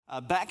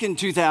Back in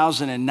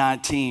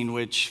 2019,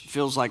 which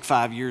feels like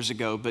 5 years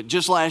ago, but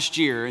just last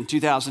year in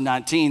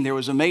 2019, there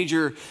was a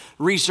major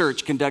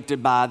research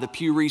conducted by the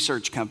Pew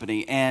Research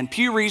Company. And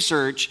Pew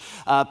Research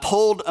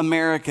polled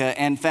America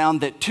and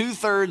found that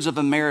 2/3 of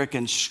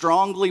Americans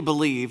strongly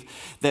believe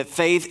that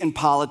faith and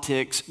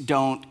politics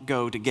don't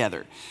go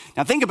together.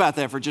 Now think about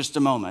that for just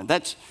a moment.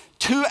 That's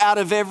 2 out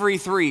of every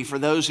 3 for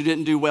those who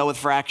didn't do well with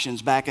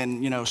fractions back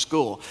in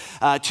school.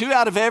 2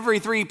 out of every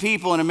 3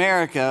 people in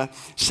America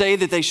say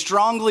that they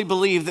strongly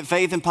believe that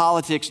faith and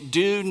politics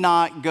do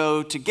not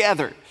go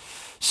together.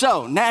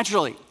 So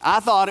naturally, I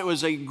thought it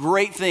was a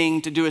great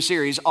thing to do a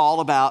series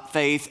all about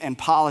faith and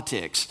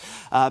politics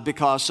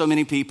because so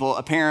many people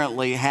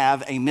apparently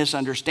have a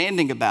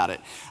misunderstanding about it.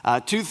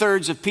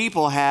 2/3 of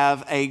people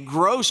have a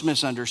gross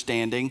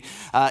misunderstanding,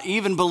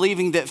 even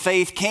believing that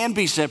faith can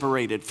be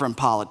separated from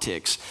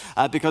politics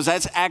because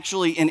that's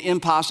actually an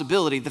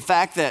impossibility. The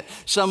fact that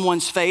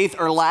someone's faith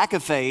or lack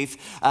of faith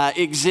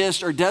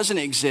exists or doesn't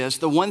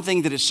exist, the one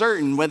thing that is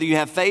certain, whether you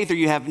have faith or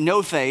you have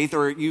no faith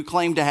or you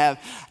claim to have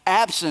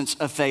absence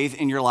of faith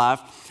in your life,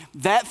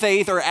 that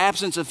faith or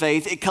absence of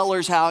faith, it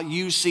colors how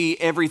you see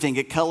everything.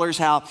 It colors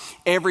how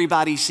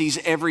everybody sees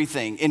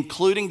everything,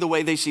 including the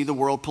way they see the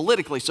world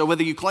politically. So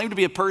whether you claim to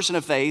be a person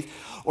of faith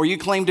or you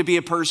claim to be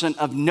a person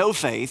of no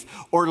faith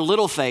or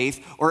little faith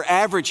or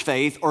average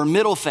faith or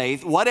middle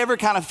faith, whatever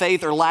kind of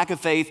faith or lack of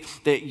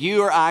faith that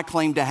you or I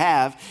claim to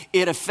have,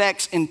 it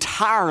affects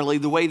entirely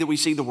the way that we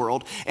see the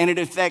world, and it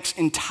affects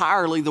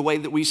entirely the way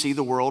that we see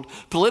the world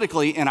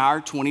politically in our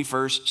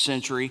 21st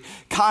century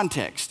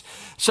context.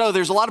 So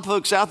there's a lot of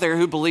folks out there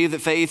who believe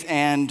that faith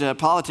and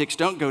politics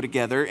don't go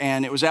together,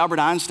 and it was Albert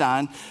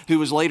Einstein, who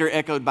was later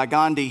echoed by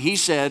Gandhi. He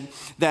said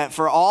that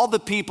for all the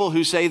people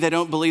who say they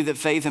don't believe that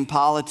faith and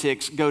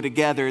politics go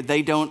together,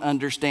 they don't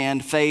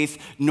understand faith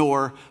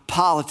nor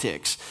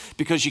politics,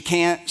 because you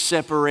can't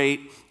separate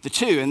the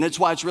two. And that's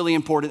why it's really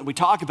important that we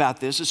talk about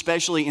this,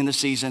 especially in the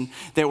season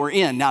that we're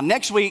in. Now,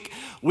 next week,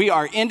 we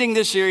are ending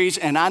this series,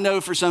 and I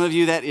know for some of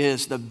you that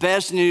is the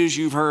best news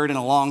you've heard in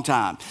a long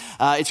time.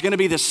 It's going to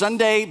be the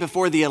Sunday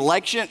before the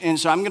election, and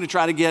so I'm going to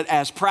try to get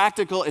as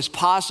practical as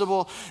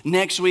possible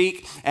next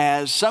week,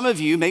 as some of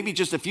you, maybe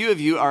just a few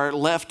of you, are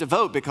left to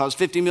vote because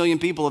 50 million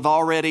people have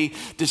already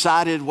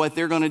decided what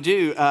they're going to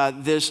do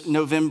this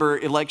November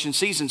election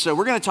season. So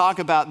we're going to talk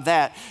about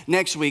that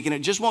next week, and it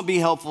just won't be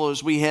helpful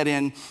as we head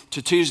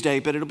into Tuesday,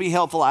 but it'll be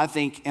helpful, I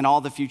think, in all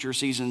the future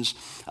seasons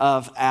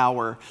of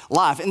our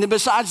life. And then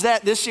besides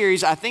that, this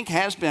series, I think,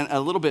 has been a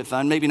little bit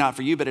fun. Maybe not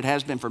for you, but it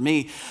has been for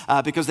me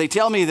because they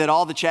tell me that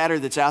all the chatter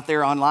that's out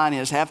there online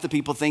is half the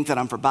people think that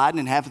I'm for Biden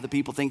and half of the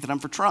people think that I'm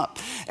for Trump.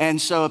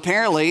 And so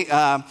apparently,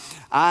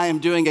 I am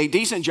doing a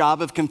decent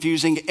job of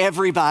confusing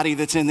everybody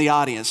that's in the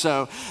audience.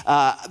 So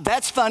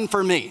that's fun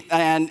for me,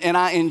 and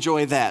I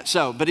enjoy that.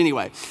 So, but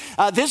anyway,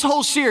 this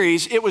whole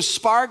series, it was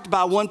sparked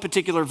by one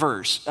particular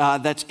verse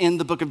that's in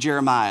the book of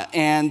Jeremiah.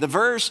 And the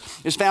verse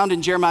is found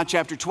in Jeremiah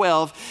chapter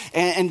 12.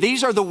 And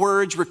these are the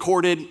words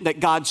recorded that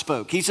God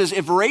spoke. He says,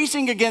 "If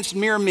racing against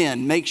mere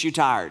men makes you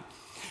tired,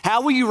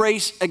 how will you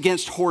race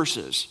against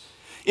horses?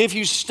 If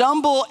you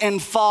stumble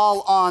and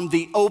fall on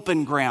the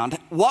open ground,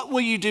 what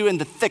will you do in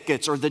the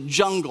thickets or the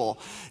jungle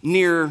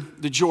near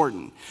the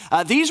Jordan?"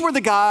 These were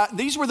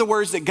the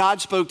words that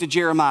God spoke to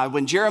Jeremiah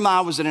when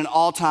Jeremiah was at an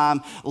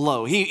all-time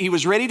low. He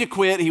was ready to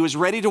quit. He was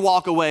ready to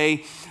walk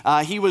away.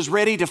 He was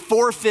ready to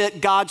forfeit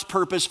God's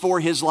purpose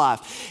for his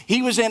life.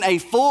 He was in a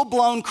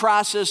full-blown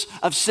crisis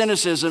of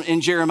cynicism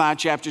in Jeremiah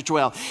chapter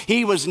 12.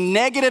 He was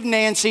negative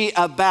Nancy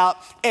about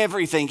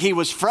everything. He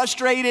was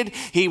frustrated.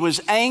 He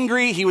was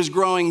angry. He was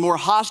growing more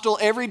hostile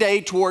every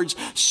day towards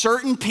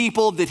certain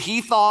people that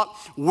he thought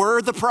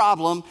were the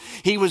problem.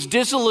 He was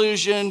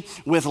disillusioned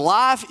with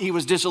life. He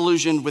was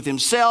disillusioned with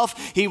himself.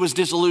 He was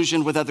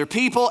disillusioned with other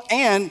people,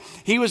 and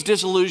he was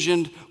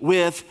disillusioned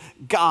with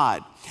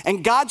God.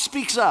 And God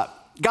speaks up.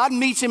 God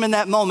meets him in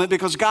that moment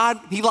because God,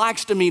 he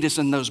likes to meet us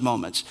in those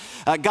moments.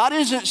 God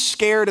isn't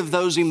scared of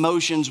those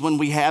emotions when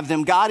we have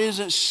them. God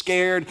isn't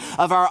scared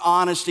of our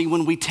honesty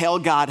when we tell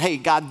God, "Hey,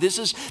 God, this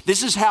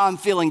is how I'm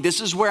feeling.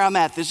 This is where I'm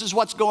at. This is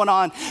what's going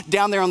on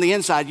down there on the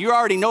inside. You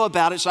already know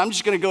about it, so I'm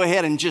just going to go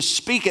ahead and just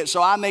speak it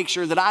so I make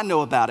sure that I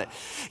know about it."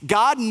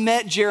 God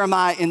met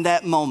Jeremiah in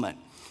that moment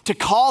to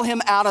call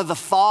him out of the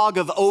fog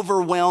of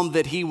overwhelm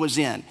that he was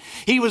in.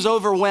 He was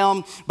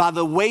overwhelmed by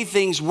the way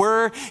things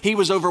were. He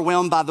was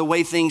overwhelmed by the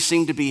way things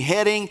seemed to be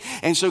heading.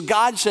 And so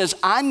God says,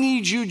 "I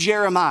need you,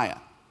 Jeremiah,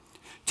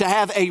 to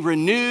have a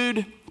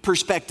renewed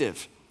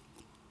perspective."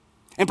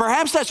 And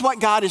perhaps that's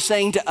what God is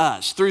saying to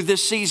us through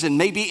this season,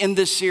 maybe in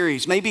this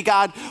series. Maybe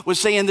God was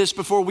saying this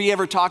before we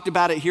ever talked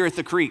about it here at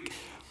the Creek.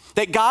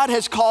 That God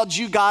has called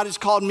you, God has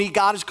called me,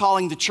 God is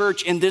calling the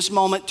church in this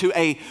moment to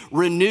a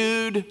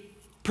renewed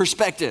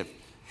perspective.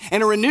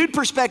 And a renewed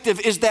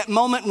perspective is that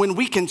moment when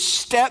we can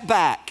step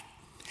back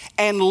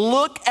and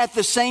look at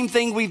the same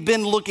thing we've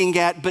been looking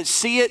at, but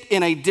see it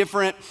in a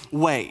different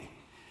way.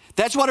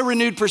 That's what a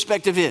renewed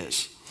perspective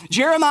is.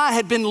 Jeremiah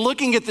had been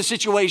looking at the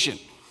situation,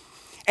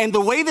 And the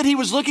way that he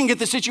was looking at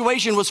the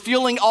situation was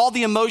fueling all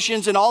the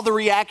emotions and all the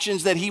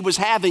reactions that he was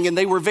having, and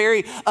they were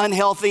very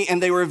unhealthy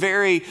and they were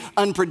very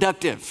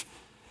unproductive.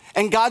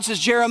 And God says,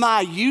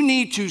 Jeremiah, you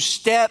need to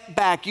step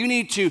back. You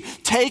need to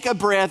take a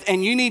breath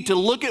and you need to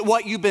look at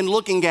what you've been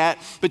looking at,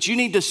 but you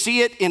need to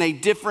see it in a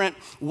different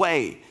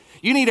way.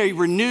 You need a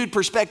renewed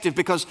perspective,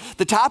 because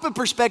the type of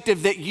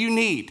perspective that you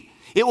need,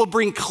 it will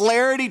bring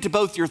clarity to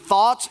both your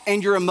thoughts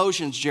and your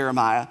emotions,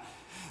 Jeremiah.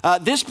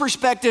 This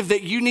perspective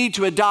that you need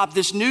to adopt,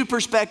 this new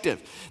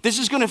perspective, this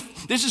is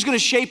gonna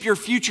shape your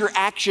future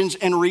actions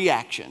and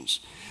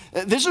reactions.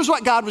 This is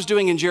what God was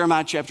doing in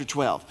Jeremiah chapter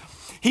 12.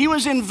 He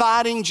was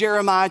inviting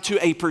Jeremiah to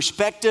a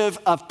perspective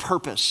of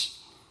purpose.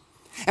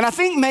 And I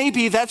think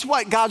maybe that's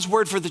what God's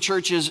word for the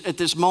church is at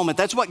this moment.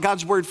 That's what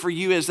God's word for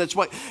you is. That's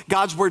what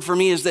God's word for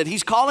me is, that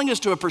he's calling us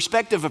to a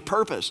perspective of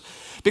purpose.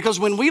 Because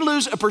when we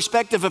lose a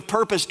perspective of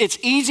purpose, it's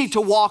easy to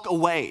walk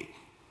away.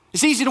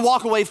 It's easy to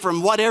walk away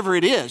from whatever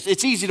it is.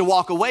 It's easy to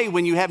walk away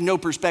when you have no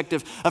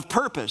perspective of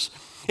purpose.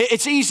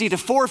 It's easy to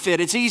forfeit.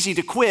 It's easy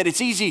to quit.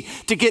 It's easy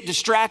to get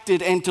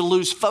distracted and to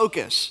lose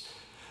focus.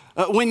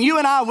 When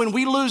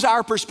we lose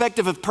our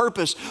perspective of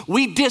purpose,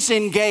 we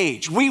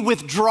disengage, we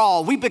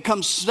withdraw, we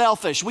become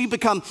selfish, we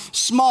become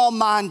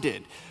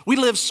small-minded. We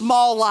live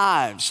small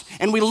lives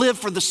and we live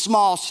for the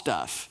small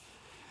stuff.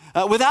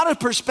 Without a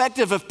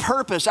perspective of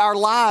purpose, our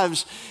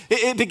lives,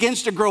 it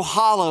begins to grow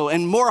hollow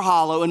and more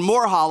hollow and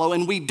more hollow,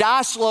 and we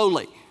die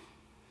slowly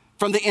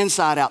from the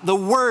inside out. The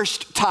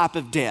worst type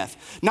of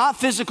death, not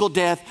physical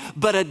death,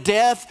 but a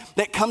death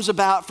that comes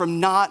about from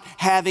not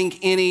having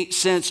any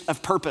sense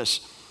of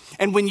purpose.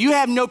 And when you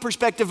have no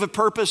perspective of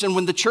purpose, and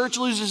when the church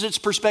loses its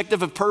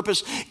perspective of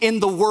purpose in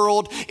the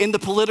world, in the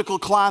political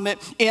climate,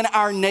 in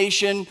our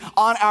nation,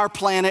 on our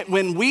planet,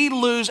 when we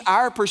lose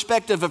our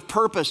perspective of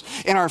purpose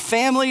in our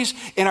families,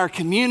 in our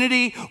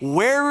community,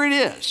 where it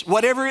is,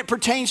 whatever it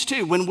pertains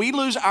to, when we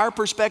lose our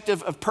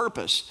perspective of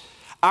purpose,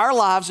 our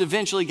lives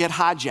eventually get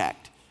hijacked.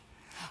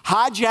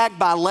 Hijacked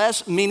by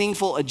less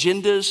meaningful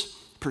agendas,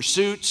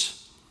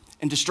 pursuits,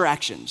 and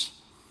distractions.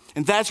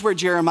 And that's where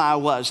Jeremiah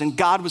was, and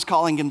God was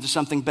calling him to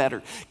something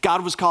better.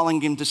 God was calling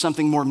him to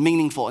something more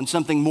meaningful and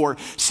something more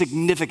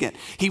significant.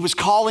 He was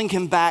calling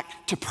him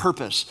back to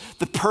purpose,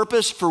 the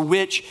purpose for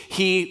which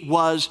he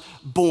was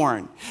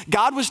born.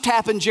 God was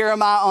tapping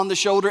Jeremiah on the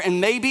shoulder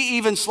and maybe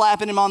even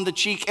slapping him on the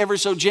cheek ever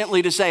so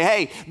gently to say,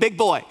 hey, big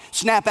boy,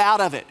 snap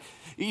out of it.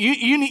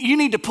 You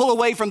need to pull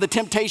away from the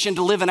temptation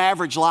to live an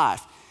average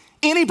life.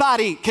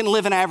 Anybody can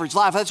live an average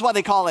life. That's why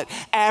they call it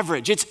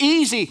average. It's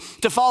easy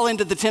to fall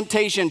into the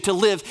temptation to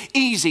live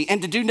easy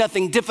and to do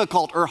nothing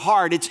difficult or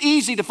hard. It's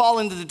easy to fall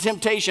into the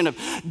temptation of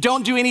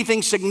don't do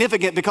anything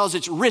significant because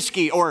it's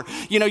risky, or,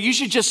 you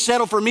should just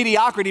settle for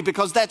mediocrity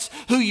because that's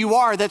who you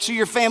are. That's who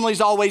your family's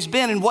always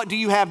been, and what do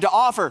you have to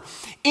offer?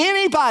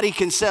 Anybody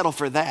can settle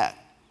for that.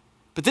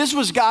 But this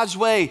was God's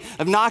way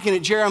of knocking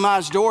at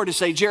Jeremiah's door to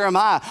say,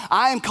 Jeremiah,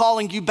 I am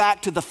calling you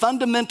back to the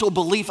fundamental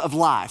belief of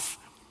life.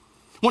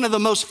 One of the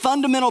most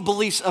fundamental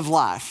beliefs of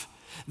life,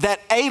 that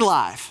a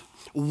life,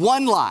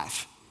 one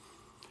life,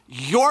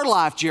 your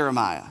life,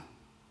 Jeremiah,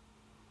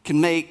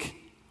 can make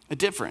a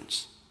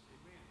difference.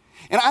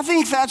 And I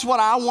think that's what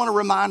I want to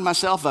remind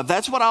myself of.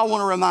 That's what I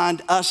want to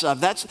remind us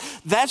of. That's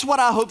what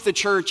I hope the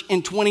church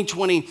in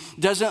 2020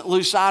 doesn't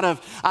lose sight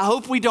of. I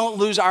hope we don't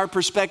lose our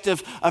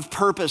perspective of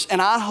purpose. And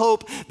I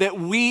hope that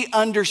we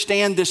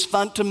understand this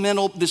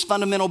fundamental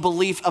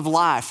belief of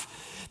life.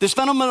 This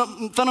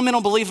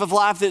fundamental belief of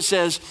life that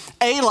says,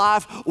 a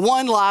life,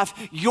 one life,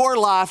 your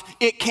life,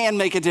 it can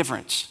make a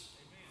difference.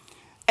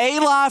 A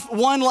life,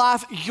 one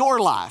life, your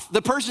life.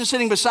 The person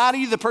sitting beside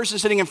you, the person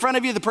sitting in front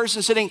of you, the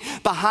person sitting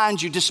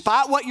behind you.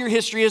 Despite what your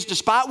history is,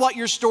 despite what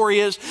your story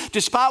is,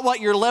 despite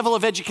what your level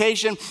of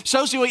education,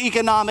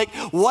 socioeconomic,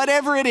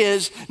 whatever it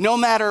is, no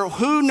matter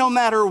who, no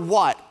matter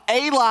what,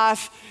 a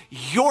life,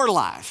 your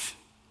life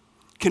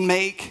can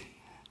make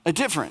a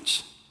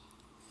difference.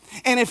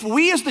 And if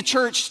we as the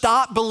church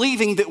stop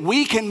believing that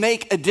we can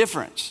make a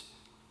difference,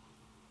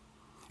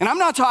 and I'm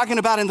not talking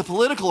about in the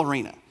political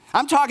arena,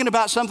 I'm talking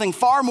about something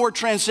far more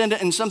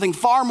transcendent and something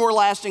far more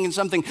lasting and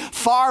something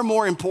far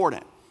more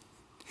important.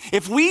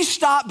 If we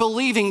stop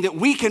believing that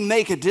we can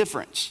make a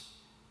difference,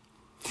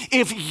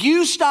 if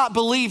you stop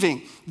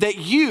believing that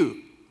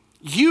you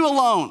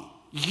alone,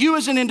 you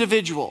as an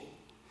individual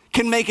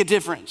can make a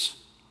difference,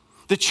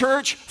 the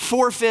church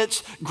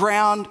forfeits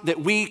ground that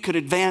we could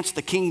advance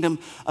the kingdom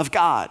of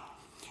God.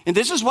 And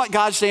this is what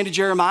God's saying to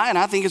Jeremiah, and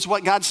I think it's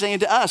what God's saying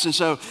to us. And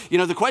so,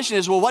 the question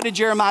is, well, what did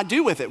Jeremiah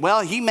do with it? Well,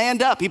 he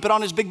manned up. He put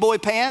on his big boy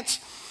pants.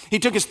 He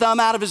took his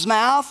thumb out of his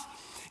mouth.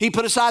 He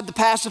put aside the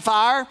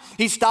pacifier.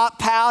 He stopped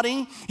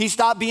pouting. He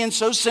stopped being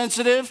so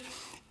sensitive.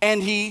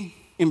 And he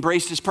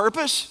embraced his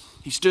purpose.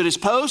 He stood his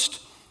post.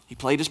 He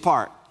played his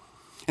part.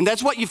 And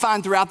that's what you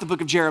find throughout the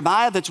book of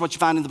Jeremiah. That's what you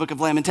find in the book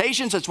of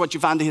Lamentations. That's what you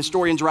find the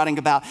historians writing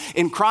about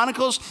in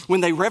Chronicles.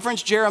 When they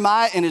reference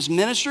Jeremiah and his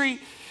ministry,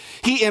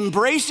 He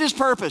embraced his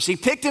purpose. He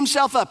picked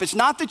himself up. It's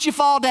not that you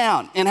fall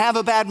down and have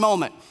a bad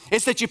moment.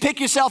 It's that you pick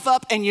yourself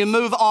up and you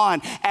move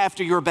on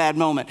after your bad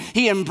moment.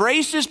 He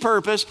embraced his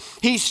purpose.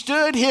 He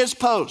stood his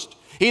post.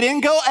 He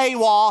didn't go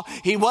AWOL.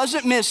 He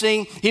wasn't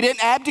missing. He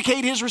didn't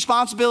abdicate his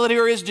responsibility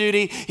or his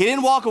duty. He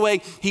didn't walk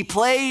away. He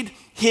played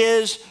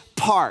his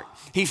part.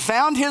 He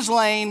found his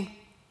lane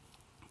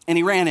and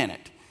he ran in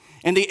it.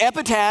 And the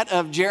epitaph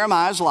of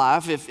Jeremiah's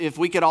life, if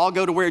we could all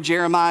go to where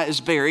Jeremiah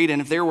is buried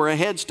and if there were a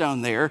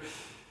headstone there,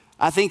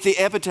 I think the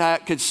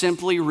epitaph could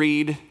simply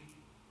read,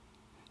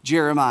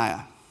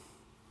 Jeremiah,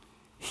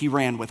 he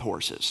ran with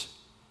horses.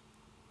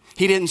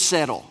 He didn't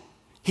settle.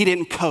 He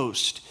didn't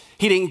coast.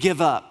 He didn't give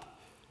up.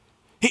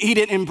 He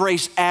didn't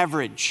embrace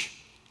average.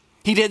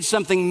 He did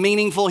something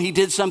meaningful. He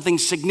did something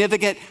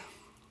significant.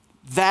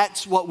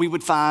 That's what we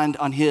would find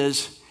on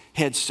his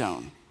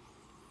headstone.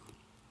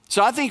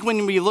 So I think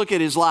when we look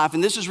at his life,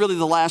 and this is really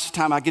the last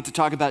time I get to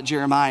talk about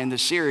Jeremiah in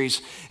this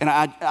series, and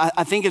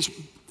I think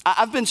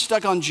I've been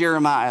stuck on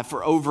Jeremiah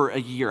for over a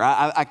year.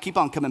 I keep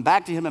on coming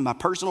back to him in my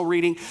personal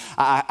reading.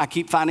 I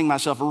keep finding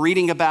myself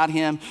reading about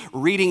him,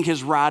 reading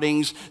his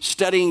writings,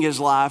 studying his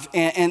life,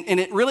 and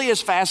it really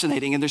is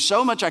fascinating. And there's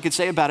so much I could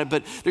say about it,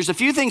 but there's a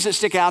few things that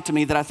stick out to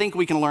me that I think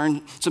we can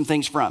learn some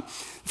things from.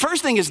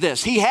 First thing is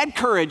this: he had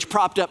courage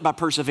propped up by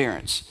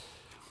perseverance.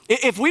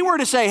 If we were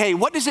to say, hey,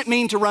 what does it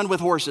mean to run with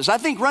horses? I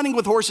think running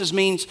with horses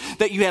means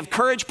that you have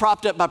courage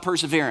propped up by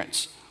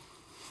perseverance.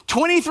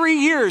 23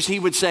 years, he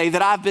would say,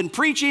 that I've been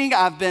preaching,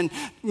 I've been,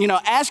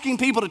 asking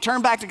people to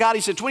turn back to God.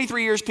 He said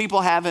 23 years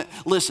people haven't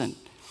listened.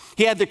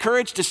 He had the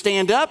courage to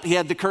stand up, he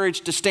had the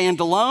courage to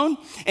stand alone,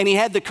 and he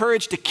had the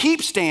courage to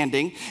keep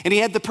standing, and he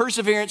had the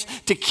perseverance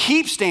to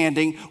keep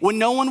standing when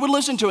no one would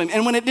listen to him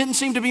and when it didn't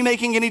seem to be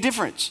making any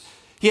difference.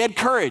 He had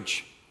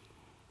courage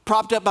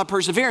propped up by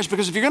perseverance,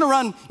 because if you're gonna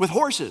run with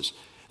horses,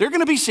 there are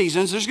going to be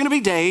seasons, there's going to be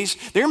days,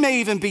 there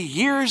may even be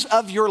years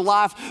of your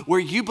life where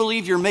you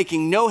believe you're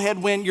making no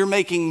headwind, you're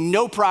making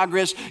no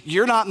progress,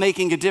 you're not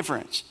making a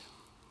difference.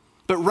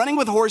 But running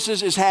with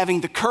horses is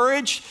having the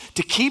courage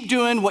to keep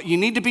doing what you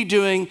need to be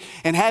doing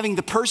and having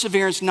the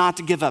perseverance not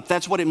to give up.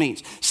 That's what it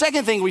means.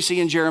 Second thing we see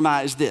in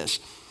Jeremiah is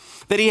this: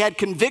 that he had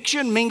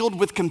conviction mingled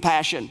with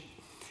compassion.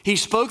 He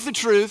spoke the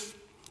truth,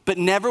 but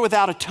never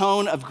without a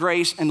tone of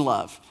grace and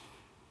love.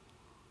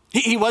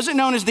 He wasn't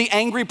known as the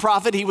angry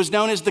prophet. He was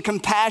known as the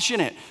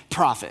compassionate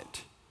prophet.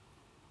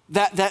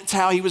 That's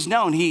how he was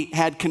known. He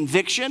had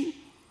conviction.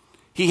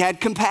 He had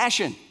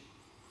compassion.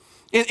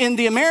 In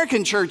the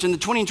American church in the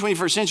 20th and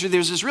 21st century,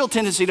 there's this real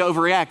tendency to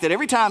overreact, that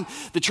every time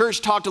the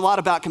church talked a lot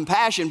about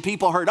compassion,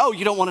 people heard, oh,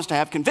 you don't want us to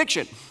have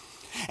conviction.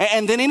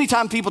 And then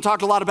anytime people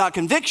talked a lot about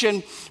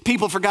conviction,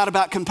 people forgot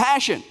about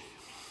compassion.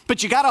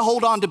 But you got to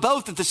hold on to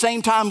both at the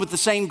same time with the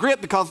same grip,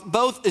 because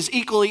both is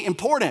equally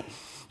important.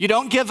 You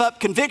don't give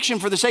up conviction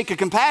for the sake of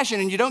compassion,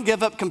 and you don't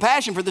give up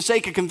compassion for the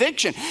sake of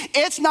conviction.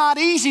 It's not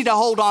easy to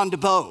hold on to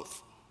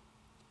both.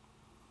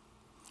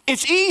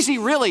 It's easy,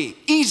 really,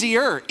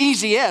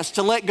 easiest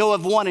to let go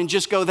of one and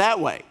just go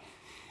that way.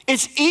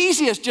 It's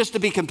easiest just to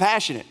be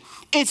compassionate.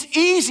 It's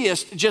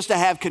easiest just to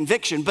have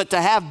conviction, but to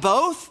have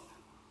both,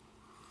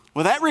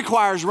 well, that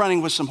requires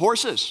running with some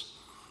horses.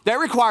 That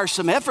requires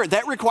some effort.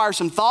 That requires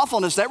some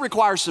thoughtfulness. That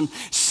requires some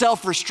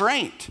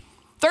self-restraint.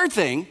 Third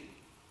thing,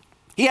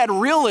 he had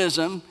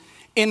realism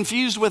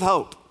infused with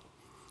hope.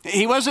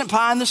 He wasn't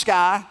pie in the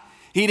sky.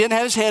 He didn't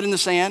have his head in the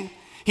sand.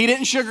 He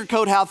didn't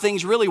sugarcoat how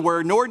things really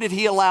were, nor did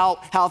he allow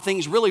how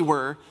things really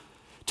were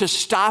to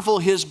stifle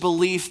his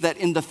belief that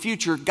in the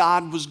future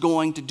God was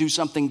going to do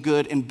something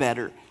good and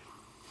better.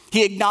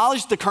 He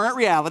acknowledged the current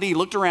reality. He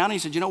looked around and he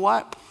said, you know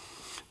what?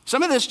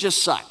 Some of this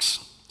just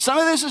sucks. Some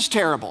of this is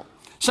terrible.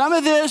 Some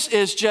of this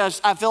is just,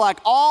 I feel like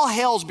all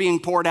hell's being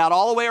poured out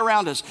all the way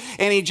around us.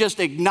 And he just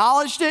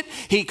acknowledged it.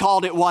 He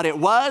called it what it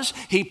was.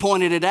 He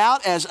pointed it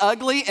out as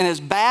ugly and as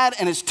bad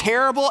and as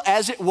terrible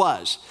as it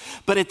was.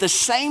 But at the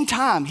same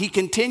time, he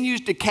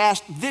continues to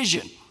cast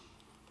vision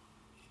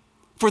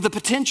for the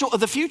potential of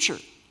the future.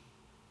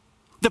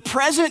 The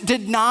present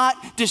did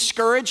not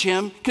discourage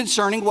him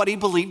concerning what he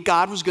believed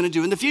God was going to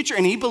do in the future.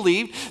 And he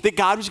believed that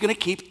God was going to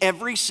keep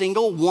every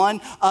single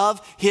one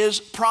of his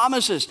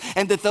promises,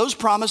 and that those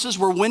promises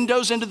were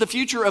windows into the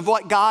future of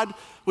what God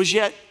was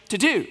yet to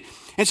do.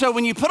 And so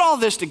when you put all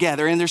this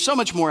together, and there's so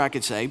much more I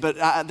could say,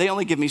 but they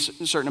only give me a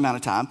certain amount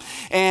of time.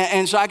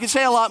 And so I could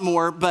say a lot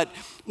more, but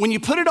when you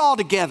put it all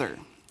together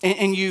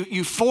and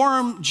you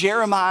form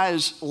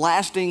Jeremiah's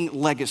lasting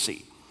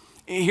legacy,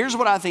 here's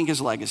what I think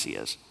his legacy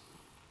is.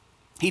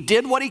 He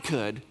did what he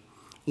could,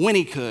 when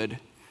he could,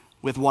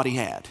 with what he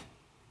had.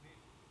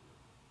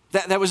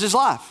 That was his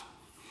life.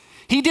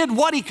 He did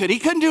what he could. He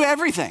couldn't do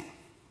everything.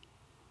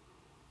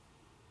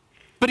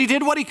 But he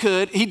did what he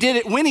could. He did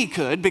it when he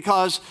could,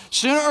 because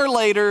sooner or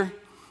later,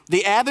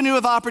 the avenue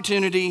of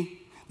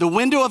opportunity, the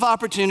window of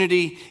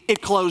opportunity,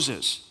 it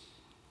closes.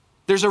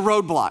 There's a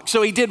roadblock.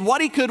 So he did what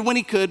he could when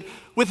he could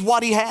with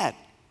what he had.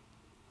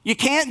 You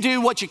can't do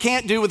what you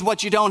can't do with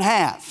what you don't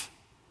have,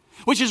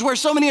 which is where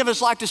so many of us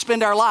like to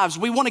spend our lives.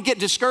 We want to get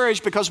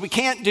discouraged because we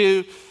can't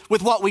do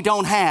with what we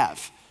don't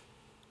have.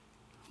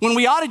 When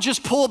we ought to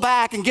just pull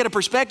back and get a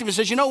perspective that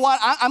says, you know what,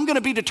 I'm going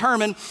to be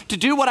determined to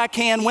do what I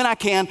can when I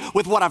can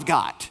with what I've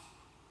got.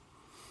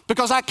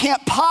 Because I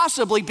can't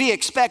possibly be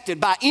expected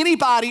by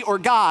anybody or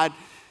God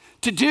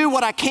to do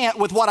what I can't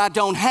with what I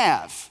don't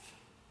have.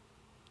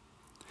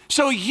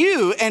 So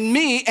you and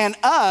me and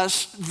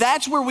us,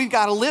 that's where we've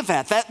got to live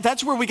at.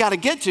 That's where we got to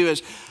get to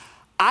is,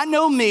 I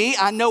know me,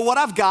 I know what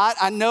I've got,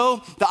 I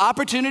know the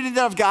opportunity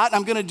that I've got, and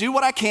I'm going to do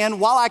what I can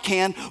while I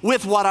can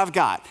with what I've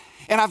got.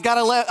 And I've got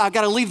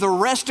to leave the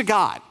rest to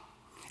God.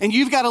 And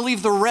you've got to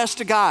leave the rest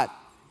to God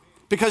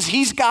because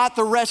he's got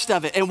the rest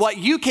of it. And what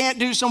you can't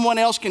do, someone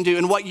else can do.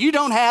 And what you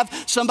don't have,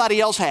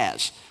 somebody else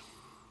has.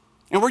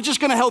 And we're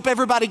just going to hope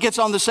everybody gets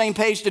on the same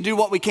page to do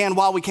what we can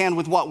while we can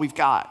with what we've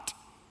got.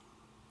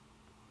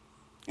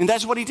 And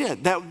that's what he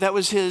did. That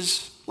was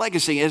his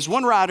legacy. As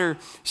one writer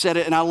said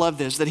it, and I love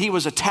this, that he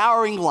was a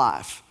towering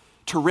life,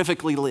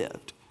 terrifically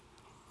lived.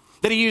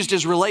 That he used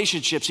his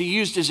relationships, he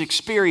used his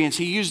experience,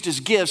 he used his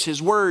gifts,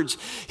 his words,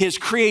 his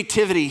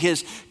creativity,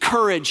 his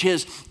courage,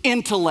 his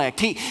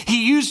intellect. He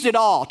used it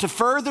all to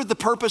further the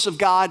purpose of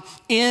God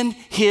in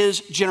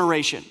his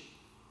generation.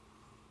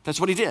 That's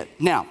what he did.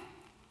 Now,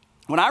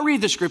 when I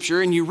read the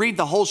scripture and you read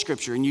the whole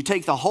scripture and you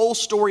take the whole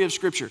story of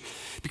scripture,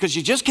 because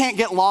you just can't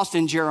get lost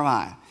in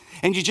Jeremiah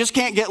and you just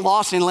can't get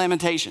lost in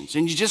Lamentations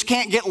and you just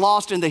can't get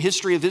lost in the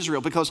history of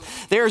Israel because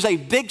there's a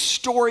big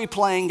story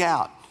playing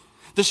out.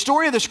 The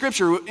story of the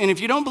scripture, and if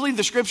you don't believe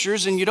the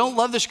scriptures and you don't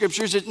love the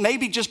scriptures, it may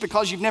be just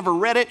because you've never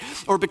read it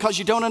or because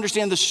you don't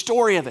understand the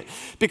story of it.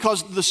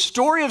 Because the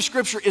story of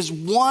scripture is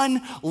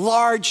one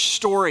large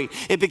story.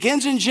 It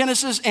begins in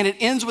Genesis and it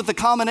ends with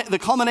the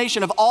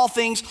culmination of all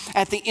things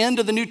at the end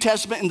of the New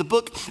Testament in the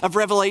book of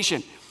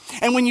Revelation.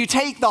 And when you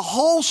take the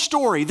whole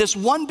story, this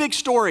one big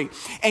story,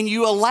 and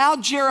you allow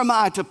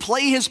Jeremiah to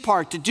play his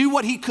part, to do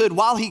what he could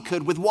while he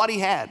could with what he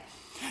had,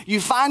 you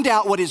find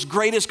out what his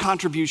greatest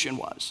contribution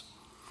was.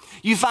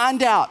 You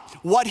find out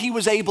what he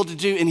was able to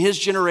do in his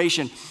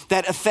generation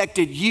that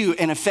affected you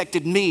and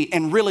affected me,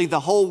 and really the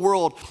whole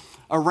world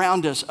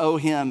around us owe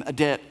him a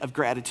debt of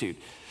gratitude.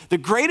 The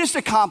greatest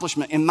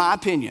accomplishment, in my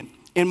opinion,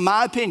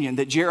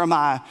 that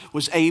Jeremiah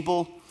was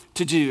able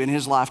to do in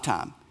his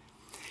lifetime,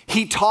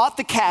 he taught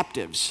the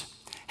captives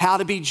how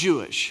to be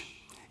Jewish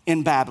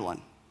in Babylon.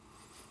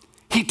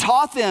 He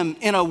taught them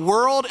in a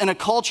world and a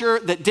culture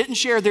that didn't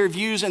share their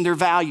views and their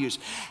values,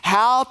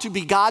 how to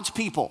be God's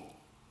people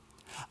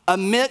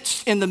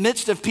in the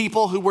midst of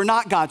people who were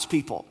not God's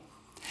people.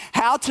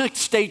 How to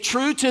stay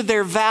true to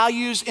their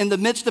values in the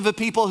midst of a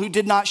people who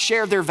did not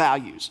share their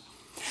values.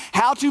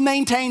 How to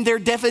maintain their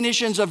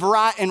definitions of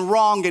right and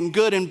wrong and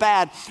good and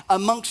bad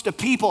amongst a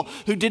people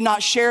who did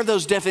not share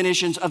those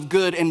definitions of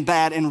good and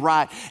bad and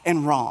right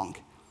and wrong.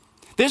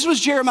 This was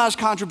Jeremiah's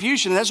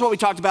contribution, and that's what we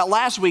talked about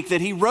last week,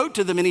 that he wrote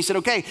to them and he said,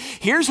 okay,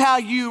 here's how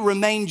you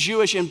remain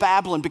Jewish in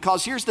Babylon,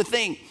 because here's the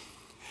thing.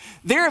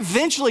 They're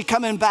eventually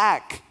coming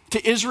back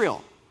to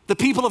Israel. The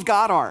people of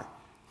God are.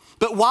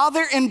 But while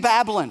they're in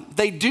Babylon,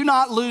 they do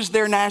not lose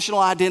their national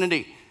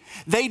identity.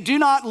 They do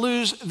not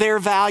lose their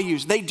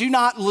values. They do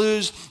not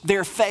lose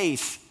their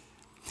faith.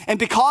 And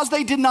because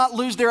they did not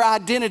lose their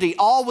identity,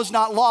 all was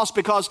not lost,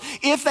 because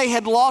if they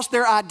had lost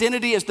their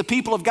identity as the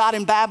people of God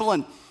in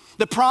Babylon,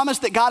 the promise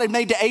that God had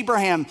made to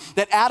Abraham,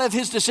 that out of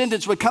his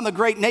descendants would come a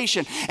great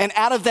nation, and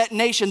out of that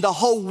nation, the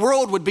whole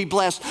world would be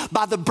blessed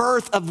by the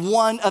birth of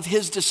one of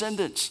his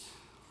descendants.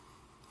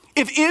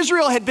 If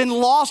Israel had been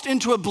lost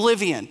into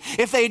oblivion,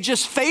 if they had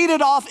just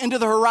faded off into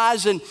the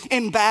horizon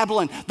in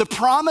Babylon, the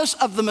promise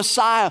of the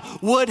Messiah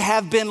would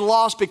have been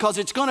lost, because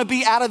it's going to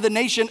be out of the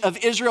nation of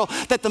Israel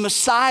that the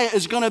Messiah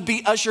is going to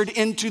be ushered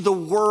into the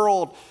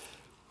world.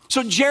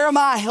 So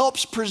Jeremiah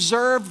helps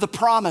preserve the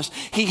promise.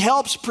 He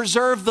helps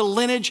preserve the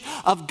lineage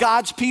of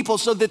God's people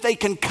so that they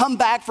can come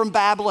back from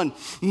Babylon,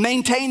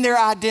 maintain their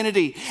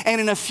identity, and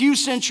in a few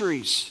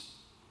centuries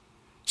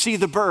see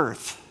the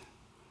birth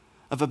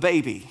of a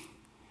baby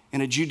in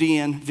a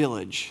Judean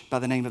village by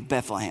the name of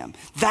Bethlehem.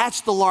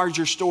 That's the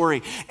larger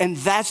story, and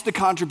that's the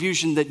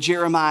contribution that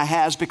Jeremiah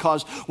has,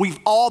 because we've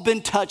all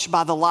been touched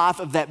by the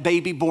life of that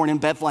baby born in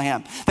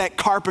Bethlehem, that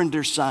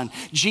carpenter's son,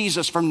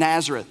 Jesus from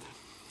Nazareth.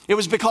 It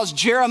was because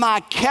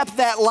Jeremiah kept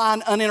that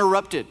line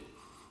uninterrupted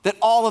that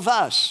all of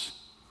us,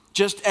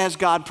 just as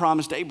God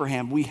promised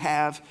Abraham, we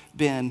have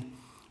been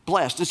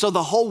blessed. And so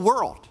the whole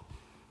world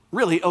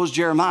really owes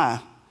Jeremiah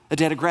a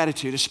debt of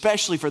gratitude,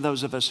 especially for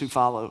those of us who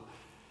follow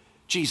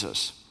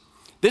Jesus.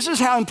 This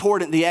is how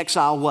important the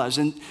exile was.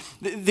 And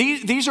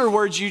these are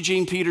words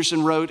Eugene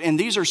Peterson wrote, and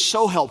these are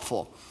so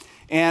helpful.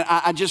 And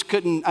I just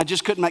couldn't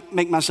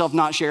make myself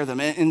not share them.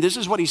 And this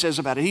is what he says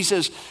about it. He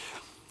says,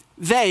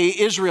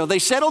 Israel, they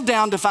settled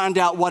down to find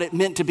out what it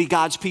meant to be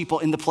God's people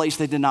in the place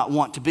they did not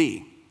want to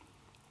be,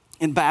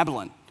 in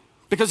Babylon.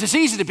 Because it's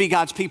easy to be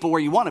God's people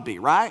where you want to be,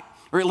 right?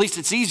 Or at least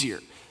it's easier.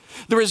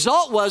 The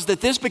result was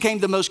that this became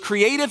the most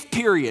creative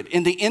period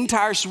in the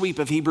entire sweep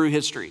of Hebrew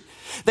history.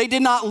 They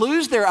did not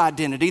lose their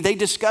identity, they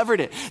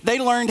discovered it. They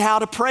learned how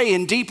to pray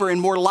in deeper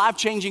and more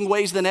life-changing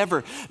ways than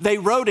ever. They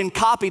wrote and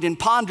copied and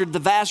pondered the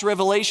vast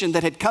revelation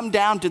that had come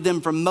down to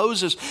them from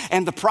Moses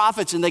and the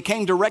prophets, and they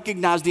came to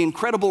recognize the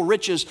incredible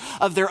riches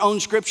of their own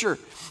scripture.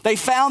 They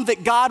found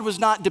that God was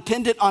not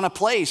dependent on a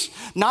place,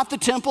 not the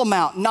Temple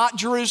Mount, not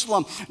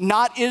Jerusalem,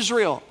 not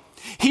Israel.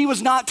 He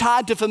was not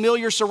tied to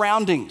familiar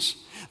surroundings.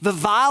 The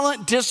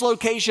violent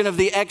dislocation of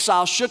the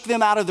exile shook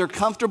them out of their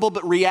comfortable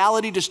but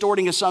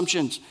reality-distorting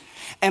assumptions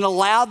and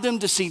allowed them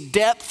to see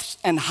depths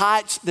and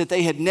heights that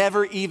they had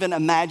never even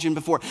imagined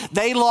before.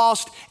 They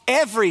lost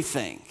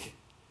everything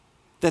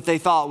that they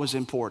thought was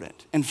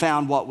important and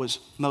found what was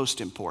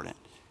most important: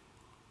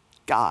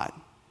 God.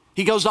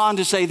 He goes on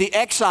to say the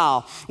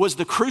exile was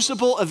the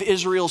crucible of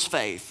Israel's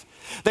faith.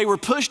 They were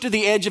pushed to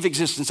the edge of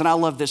existence. And I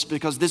love this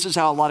because this is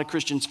how a lot of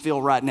Christians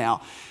feel right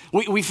now.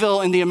 We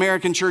feel in the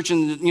American church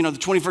in the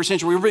 21st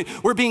century,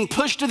 we're being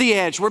pushed to the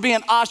edge. We're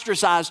being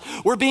ostracized.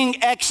 We're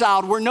being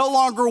exiled. We're no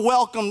longer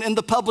welcomed in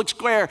the public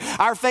square.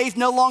 Our faith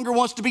no longer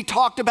wants to be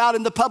talked about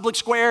in the public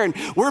square. And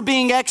we're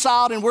being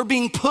exiled and we're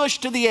being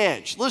pushed to the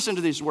edge. Listen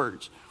to these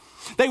words.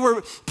 They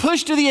were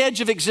pushed to the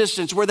edge of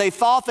existence where they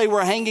thought they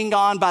were hanging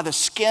on by the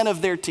skin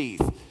of their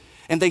teeth.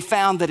 And they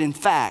found that in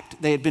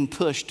fact, they had been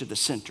pushed to the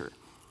center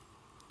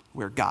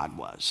where God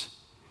was.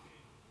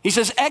 He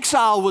says,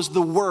 exile was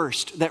the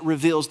worst that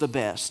reveals the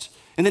best.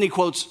 And then he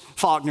quotes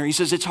Faulkner. He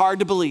says, it's hard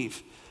to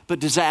believe, but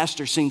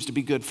disaster seems to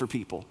be good for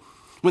people.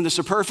 When the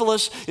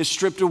superfluous is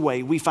stripped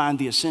away, we find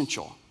the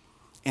essential,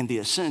 and the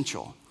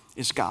essential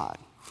is God.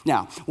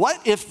 Now,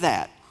 what if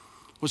that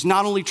was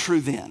not only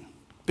true then,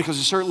 because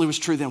it certainly was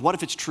true then, what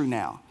if it's true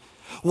now?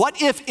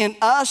 What if in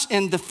us,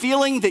 in the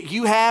feeling that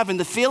you have and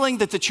the feeling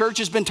that the church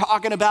has been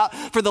talking about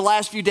for the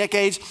last few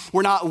decades,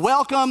 we're not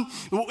welcome,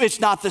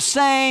 it's not the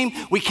same,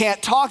 we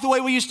can't talk the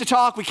way we used to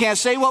talk, we can't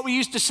say what we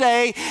used to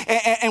say,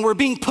 and we're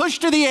being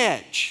pushed to the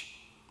edge?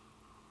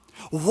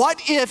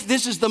 What if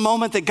this is the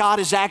moment that God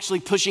is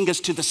actually pushing us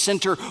to the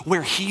center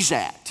where He's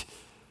at?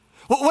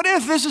 What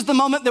if this is the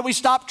moment that we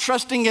stop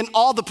trusting in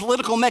all the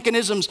political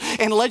mechanisms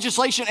and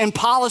legislation and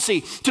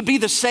policy to be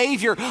the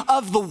savior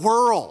of the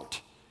world?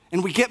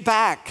 And we get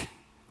back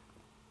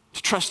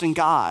to trusting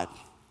God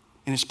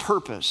and His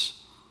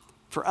purpose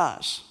for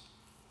us.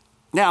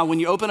 Now,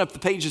 when you open up the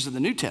pages of the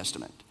New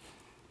Testament,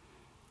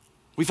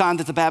 we find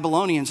that the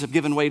Babylonians have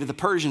given way to the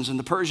Persians, and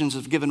the Persians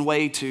have given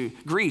way to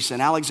Greece and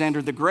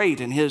Alexander the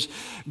Great and his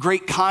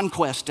great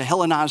conquest to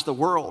Hellenize the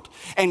world.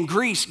 And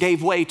Greece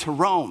gave way to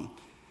Rome,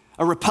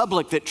 a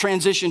republic that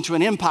transitioned to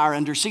an empire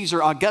under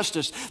Caesar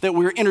Augustus that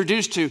we were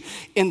introduced to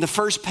in the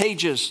first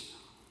pages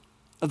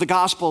of the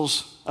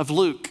Gospels of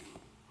Luke.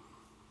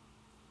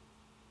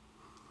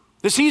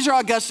 The Caesar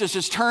Augustus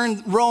has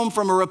turned Rome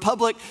from a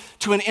republic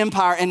to an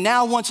empire, and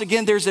now once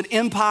again there's an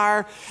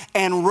empire,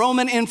 and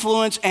Roman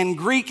influence and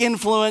Greek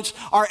influence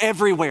are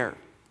everywhere.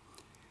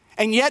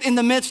 And yet in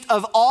the midst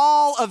of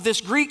all of this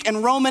Greek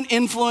and Roman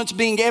influence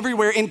being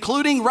everywhere,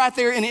 including right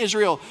there in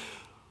Israel,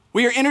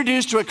 we are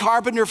introduced to a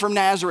carpenter from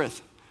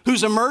Nazareth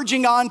who's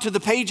emerging onto the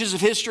pages of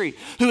history,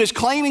 who is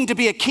claiming to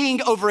be a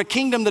king over a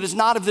kingdom that is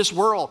not of this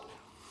world.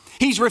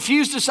 He's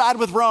refused to side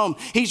with Rome.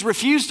 He's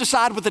refused to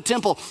side with the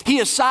temple. He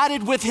has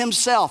sided with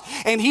himself,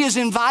 and he has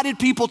invited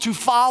people to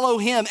follow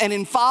him. And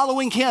in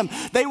following him,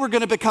 they were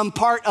going to become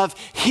part of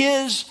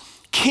his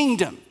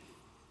kingdom.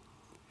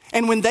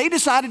 And when they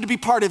decided to be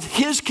part of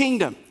his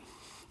kingdom,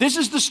 this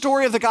is the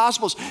story of the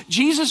Gospels.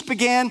 Jesus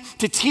began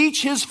to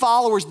teach his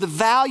followers the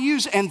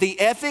values and the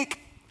ethic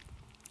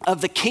of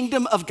the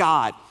kingdom of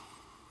God.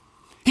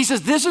 He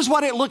says, this is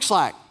what it looks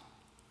like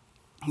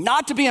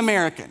not to be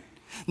American,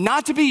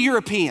 not to be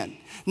European,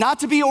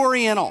 not to be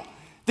Oriental.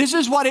 This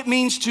is what it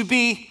means to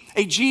be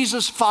a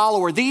Jesus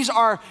follower. These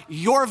are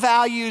your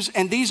values,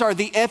 and these are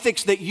the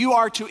ethics that you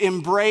are to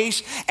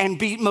embrace and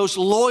be most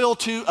loyal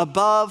to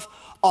above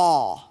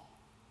all.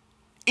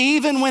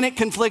 Even when it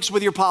conflicts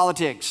with your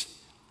politics,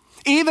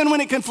 even when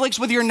it conflicts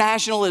with your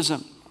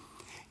nationalism,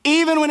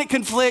 even when it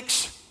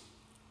conflicts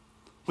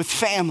with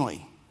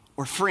family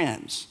or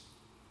friends,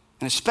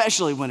 and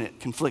especially when it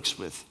conflicts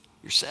with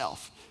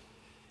yourself.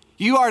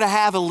 You are to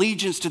have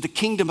allegiance to the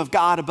kingdom of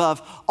God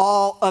above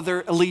all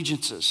other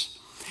allegiances.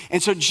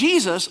 And so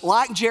Jesus,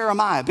 like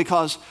Jeremiah,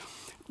 because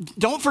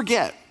don't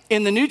forget,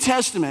 in the New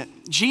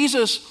Testament,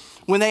 Jesus,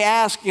 when they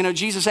ask,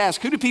 Jesus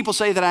asked, who do people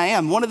say that I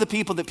am? One of the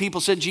people that people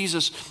said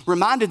Jesus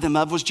reminded them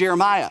of was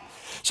Jeremiah.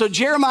 So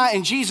Jeremiah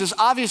and Jesus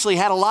obviously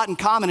had a lot in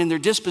common in their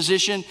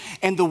disposition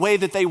and the way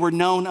that they were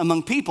known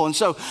among people. And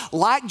so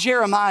like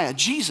Jeremiah,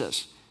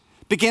 Jesus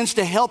begins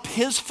to help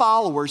his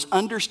followers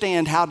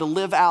understand how to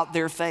live out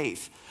their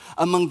faith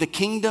among the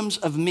kingdoms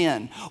of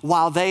men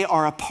while they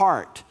are a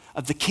part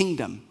of the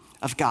kingdom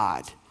of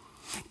God.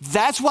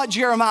 That's what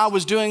Jeremiah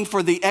was doing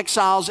for the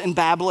exiles in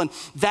Babylon.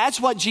 That's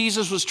what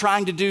Jesus was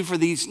trying to do for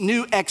these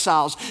new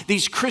exiles,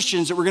 these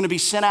Christians that were going to be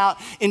sent out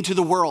into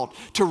the world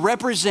to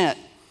represent,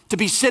 to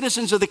be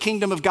citizens of the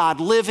kingdom of God,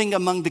 living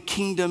among the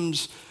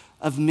kingdoms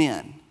of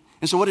men.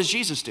 And so what does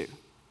Jesus do?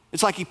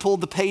 It's like he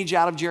pulled the page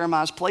out of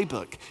Jeremiah's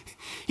playbook.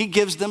 He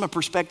gives them a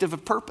perspective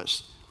of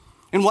purpose.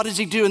 And what does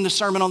he do in the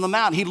Sermon on the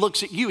Mount? He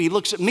looks at you, he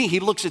looks at me, he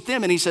looks at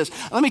them, and he says,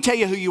 let me tell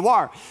you who you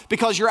are,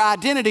 because your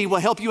identity will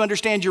help you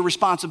understand your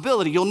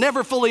responsibility. You'll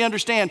never fully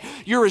understand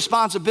your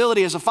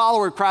responsibility as a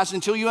follower of Christ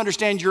until you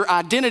understand your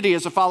identity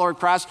as a follower of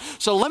Christ.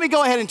 So let me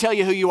go ahead and tell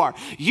you who you are.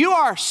 You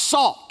are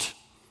salt.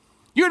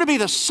 You're to be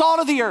the salt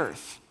of the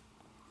earth.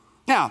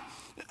 Now,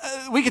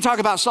 we could talk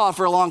about salt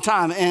for a long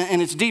time,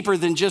 and it's deeper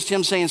than just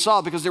him saying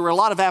salt, because there were a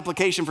lot of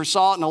application for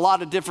salt and a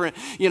lot of different,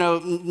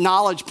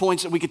 knowledge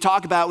points that we could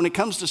talk about when it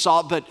comes to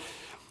salt. But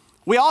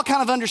we all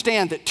kind of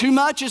understand that too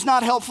much is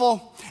not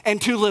helpful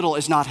and too little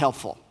is not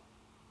helpful.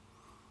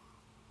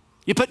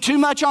 You put too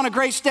much on a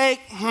great steak,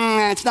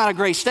 it's not a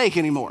great steak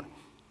anymore.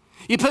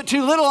 You put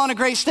too little on a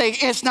great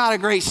steak, it's not a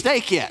great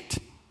steak yet.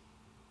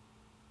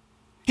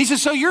 He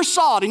says, so you're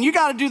salt, and you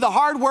got to do the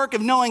hard work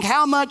of knowing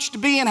how much to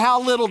be and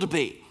how little to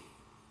be.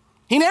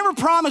 He never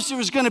promised it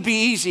was going to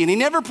be easy, and he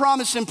never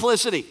promised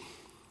simplicity.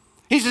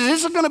 He says,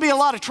 this is going to be a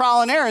lot of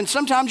trial and error, and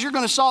sometimes you're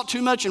going to salt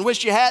too much and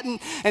wish you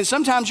hadn't, and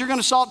sometimes you're going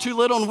to salt too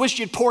little and wish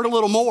you'd poured a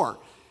little more.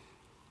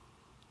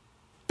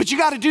 But you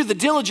got to do the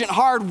diligent,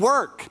 hard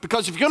work,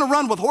 because if you're going to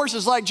run with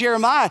horses like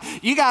Jeremiah,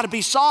 you got to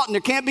be salt, and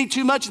there can't be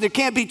too much, and there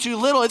can't be too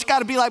little. It's got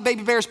to be like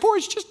Baby Bear's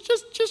porridge,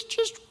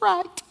 just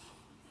right.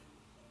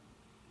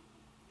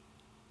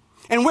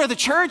 And where the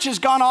church has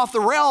gone off the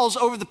rails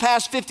over the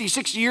past 50,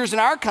 60 years in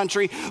our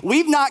country,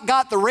 we've not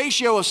got the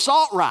ratio of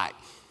salt right.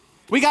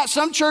 We got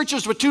some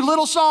churches with too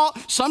little salt,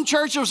 some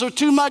churches with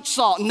too much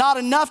salt, not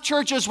enough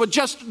churches with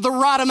just the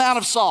right amount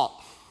of salt.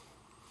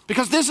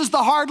 Because this is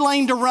the hard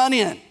lane to run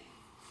in.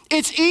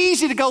 It's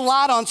easy to go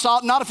light on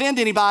salt and not offend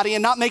anybody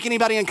and not make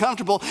anybody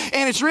uncomfortable.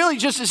 And it's really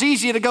just as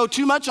easy to go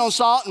too much on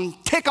salt and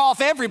tick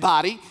off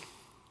everybody.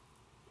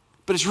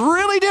 But it's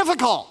really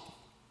difficult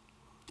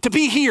to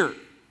be here.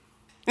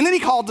 And then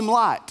he called them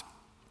light.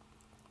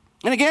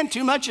 And again,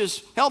 too much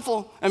is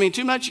helpful.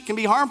 Too much can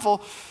be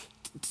harmful.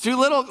 Too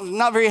little,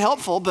 not very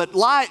helpful. But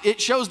light,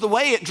 it shows the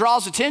way, it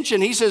draws attention.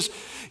 He says,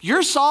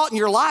 you're salt and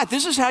you're light.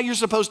 This is how you're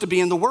supposed to be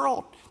in the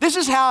world. This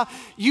is how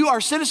you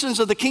are citizens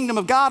of the kingdom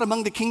of God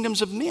among the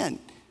kingdoms of men.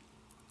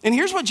 And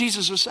here's what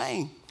Jesus was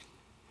saying.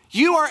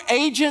 You are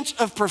agents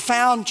of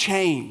profound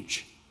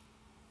change.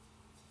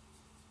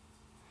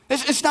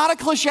 It's not a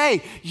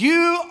cliche.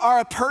 You are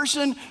a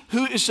person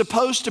who is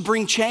supposed to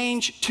bring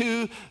change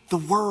to the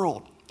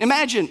world.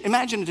 Imagine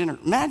a dinner.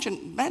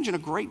 Imagine a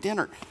great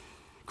dinner.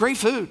 Great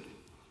food.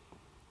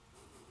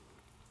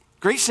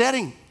 Great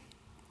setting.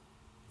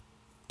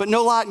 But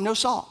no light and no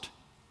salt.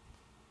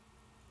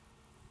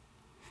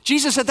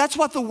 Jesus said that's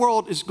what the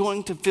world is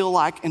going to feel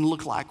like and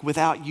look like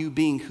without you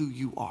being who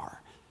you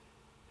are.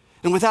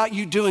 And without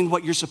you doing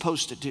what you're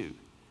supposed to do.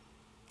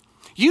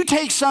 You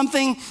take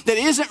something that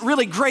isn't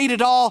really great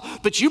at all,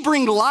 but you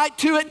bring light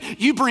to it,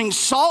 you bring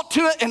salt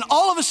to it, and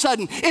all of a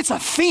sudden, it's a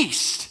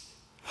feast.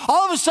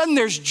 All of a sudden,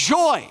 there's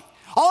joy.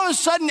 All of a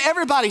sudden,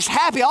 everybody's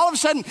happy. All of a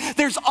sudden,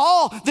 there's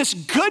all this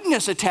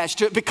goodness attached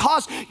to it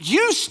because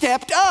you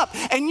stepped up,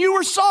 and you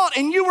were salt,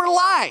 and you were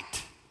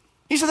light.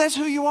 He said, that's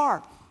who you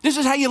are. This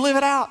is how you live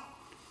it out.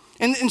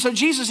 And so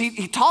Jesus,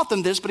 he taught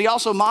them this, but he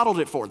also modeled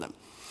it for them.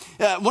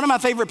 One of my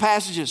favorite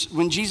passages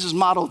when Jesus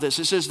modeled this,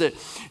 it says that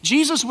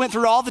Jesus went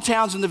through all the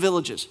towns and the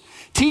villages,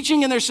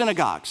 teaching in their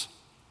synagogues,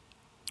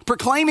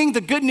 proclaiming the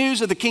good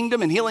news of the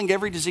kingdom and healing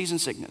every disease and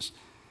sickness.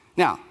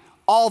 Now,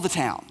 all the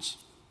towns,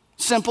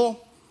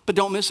 simple, but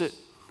don't miss it,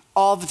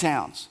 all the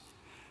towns.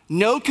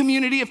 No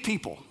community of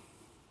people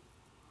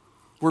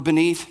were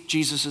beneath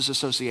Jesus'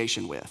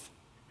 association with.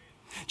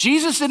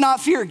 Jesus did not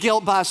fear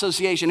guilt by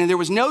association, and there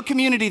was no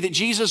community that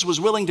Jesus was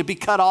willing to be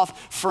cut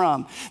off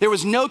from. There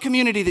was no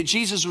community that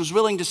Jesus was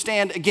willing to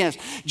stand against.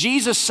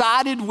 Jesus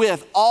sided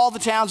with all the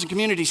towns and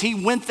communities. He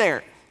went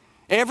there.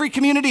 Every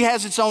community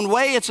has its own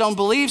way, its own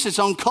beliefs, its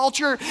own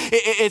culture.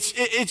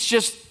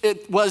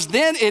 It was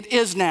then, it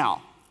is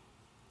now.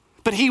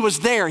 But he was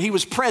there, he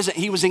was present,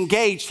 he was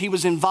engaged, he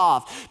was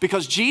involved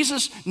because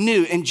Jesus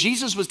knew and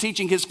Jesus was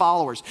teaching his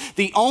followers.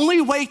 The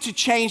only way to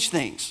change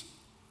things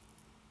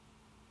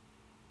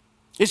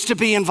is to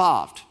be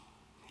involved,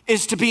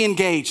 is to be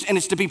engaged, and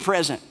it's to be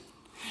present.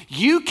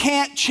 You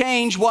can't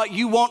change what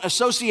you won't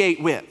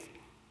associate with.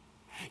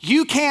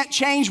 You can't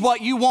change what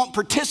you won't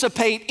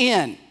participate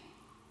in.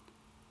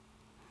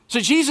 So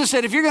Jesus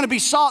said, if you're going to be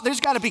salt,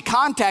 there's got to be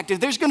contact. If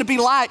there's going to be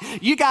light,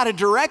 you got to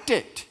direct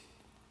it.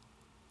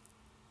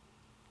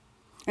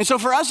 And so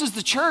for us as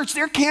the church,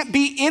 there can't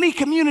be any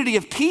community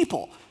of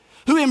people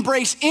who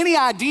embrace any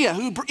idea,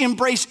 who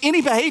embrace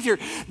any behavior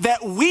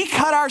that we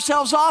cut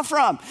ourselves off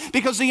from.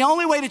 Because the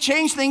only way to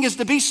change things is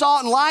to be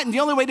salt and light, and the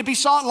only way to be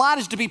salt and light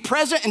is to be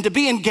present and to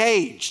be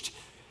engaged.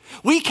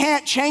 We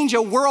can't change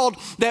a world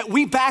that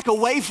we back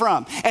away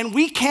from, and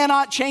we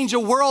cannot change a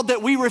world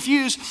that we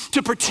refuse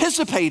to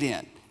participate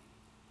in.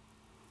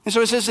 And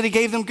so it says that he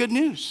gave them good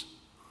news.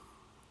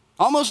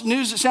 Almost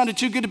news that sounded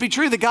too good to be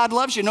true, that God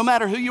loves you no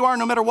matter who you are,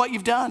 no matter what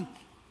you've done.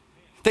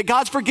 That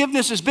God's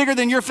forgiveness is bigger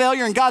than your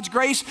failure and God's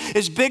grace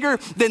is bigger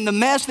than the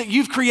mess that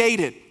you've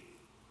created.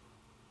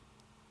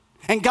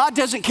 And God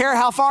doesn't care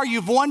how far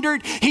you've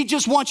wandered. He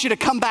just wants you to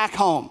come back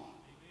home.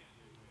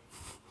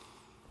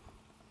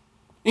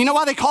 You know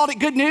why they called it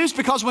good news?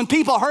 Because when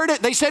people heard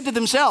it, they said to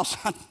themselves,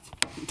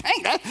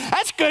 dang,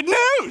 that's good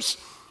news.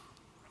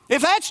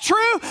 If that's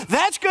true,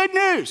 that's good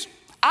news.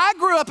 I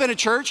grew up in a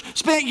church,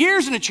 spent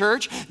years in a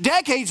church,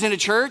 decades in a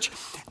church,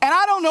 and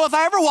I don't know if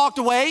I ever walked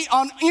away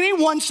on any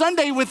one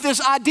Sunday with this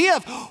idea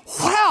of,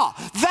 wow,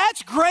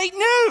 that's great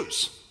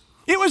news.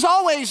 It was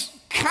always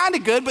kind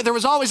of good, but there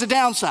was always a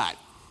downside.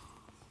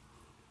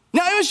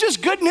 No, it was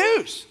just good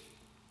news.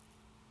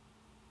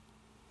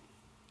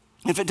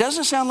 If it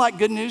doesn't sound like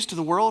good news to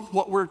the world,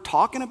 what we're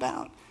talking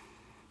about,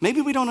 maybe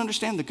we don't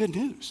understand the good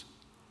news.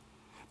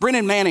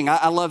 Brennan Manning,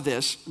 I love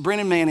this.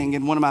 Brennan Manning,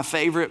 in one of my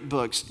favorite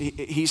books,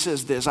 he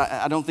says this.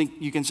 I don't think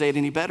you can say it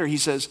any better. He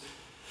says,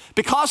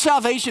 because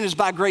salvation is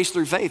by grace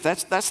through faith,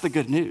 that's the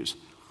good news.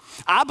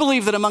 I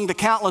believe that among the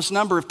countless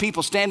number of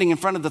people standing in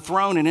front of the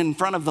throne and in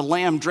front of the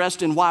Lamb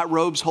dressed in white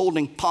robes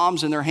holding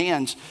palms in their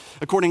hands,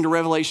 according to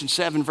Revelation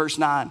 7, verse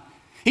 9,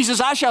 he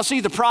says, I shall see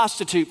the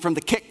prostitute from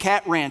the Kit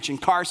Kat Ranch in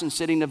Carson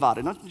City,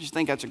 Nevada. Don't you just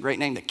think that's a great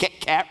name, the Kit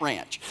Kat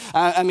Ranch?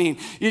 I mean,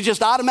 you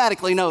just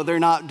automatically know they're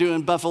not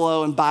doing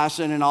buffalo and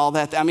bison and all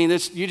that. I mean,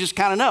 you just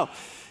kind of know.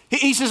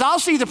 He says, I'll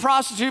see the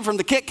prostitute from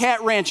the Kit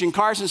Kat Ranch in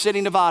Carson City,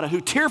 Nevada,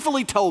 who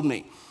tearfully told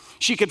me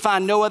she could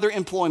find no other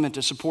employment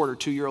to support her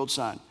 2-year-old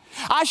son.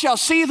 I shall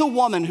see the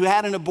woman who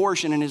had an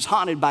abortion and is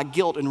haunted by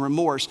guilt and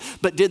remorse,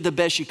 but did the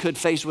best she could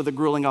faced with the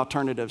grueling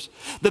alternatives.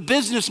 The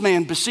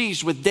businessman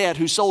besieged with debt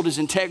who sold his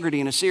integrity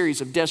in a series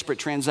of desperate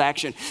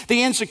transactions.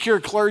 The insecure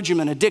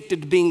clergyman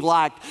addicted to being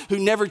liked who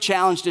never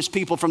challenged his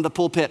people from the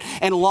pulpit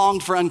and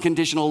longed for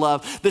unconditional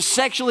love. The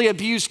sexually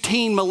abused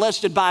teen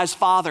molested by his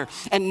father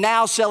and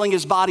now selling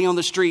his body on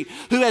the street,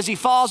 who as he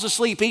falls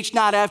asleep each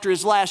night after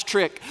his last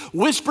trick,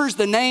 whispers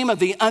the name of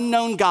the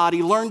unknown God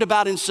he learned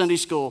about in Sunday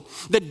school.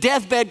 The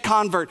deathbed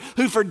convert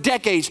who for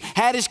decades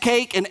had his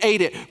cake and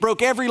ate it,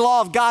 broke every law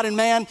of God and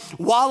man,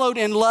 wallowed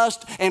in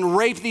lust and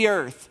raped the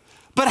earth.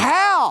 But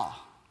how?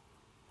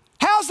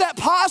 How's that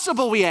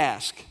possible, we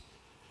ask?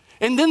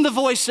 And then the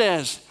voice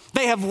says,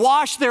 they have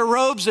washed their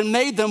robes and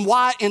made them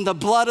white in the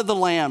blood of the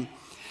Lamb.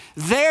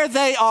 There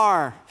they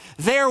are.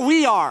 There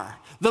we are.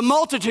 The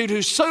multitude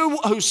who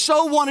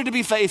so wanted to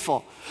be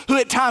faithful, who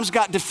at times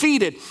got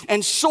defeated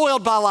and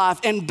soiled by life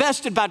and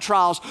bested by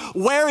trials,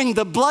 wearing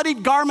the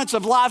bloodied garments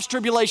of life's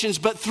tribulations,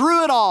 but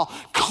through it all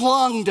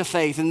clung to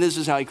faith. And this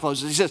is how he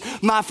closes. He says,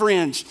 my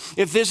friends,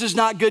 if this is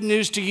not good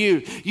news to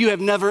you, you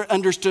have never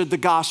understood the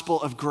gospel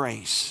of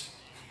grace.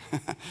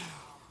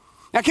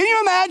 Now, can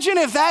you imagine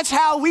if that's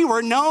how we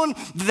were known,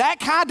 that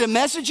kind of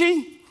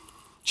messaging?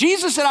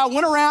 Jesus said, I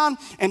went around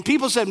and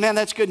people said, man,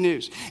 that's good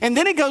news. And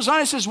then it goes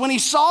on, it says, when he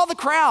saw the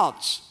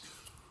crowds,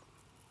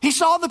 he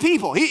saw the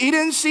people. He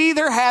didn't see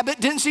their habit,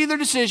 didn't see their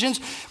decisions.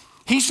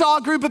 He saw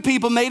a group of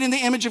people made in the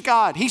image of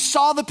God. He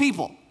saw the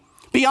people.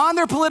 Beyond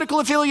their political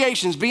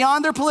affiliations,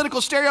 beyond their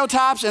political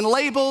stereotypes and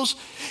labels,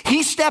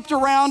 he stepped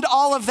around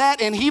all of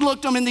that and he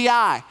looked them in the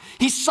eye.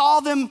 He saw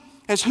them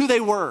as who they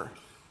were.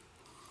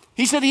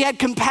 He said he had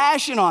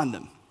compassion on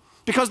them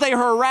because they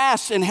were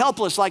harassed and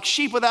helpless like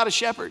sheep without a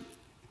shepherd.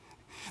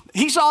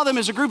 He saw them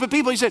as a group of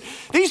people. He said,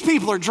 these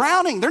people are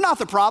drowning. They're not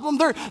the problem.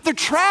 They're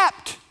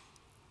trapped.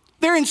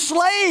 They're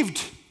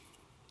enslaved.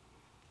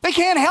 They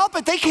can't help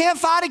it. They can't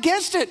fight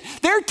against it.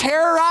 They're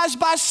terrorized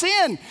by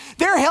sin.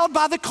 They're held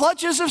by the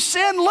clutches of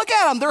sin. Look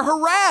at them. They're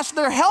harassed.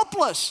 They're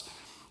helpless.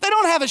 They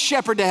don't have a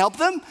shepherd to help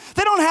them.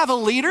 They don't have a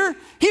leader.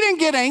 He didn't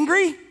get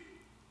angry.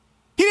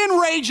 He didn't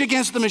rage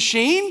against the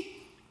machine.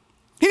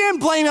 He didn't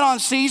blame it on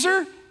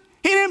Caesar.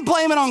 He didn't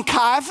blame it on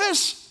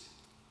Caiaphas.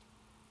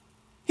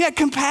 He had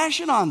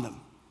compassion on them.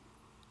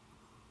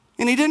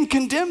 And he didn't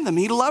condemn them.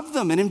 He loved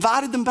them and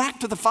invited them back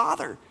to the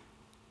Father.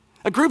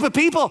 A group of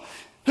people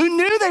who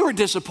knew they were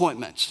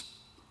disappointments.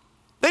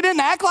 They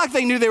didn't act like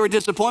they knew they were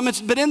disappointments,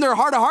 but in their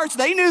heart of hearts,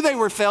 they knew they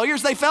were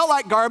failures. They felt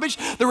like garbage.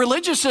 The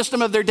religious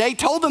system of their day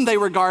told them they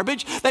were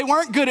garbage. They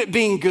weren't good at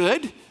being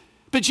good.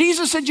 But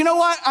Jesus said, you know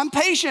what? I'm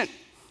patient.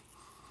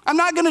 I'm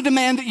not going to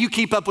demand that you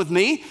keep up with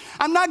me.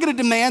 I'm not going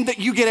to demand that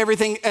you get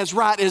everything as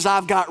right as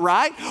I've got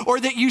right, or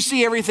that you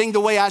see everything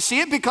the way I see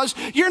it, because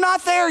you're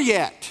not there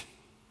yet.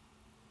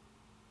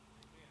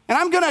 And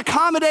I'm going to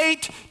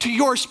accommodate to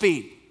your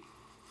speed,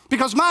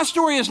 because my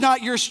story is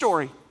not your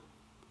story.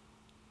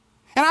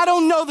 And I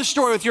don't know the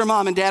story with your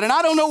mom and dad, and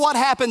I don't know what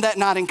happened that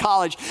night in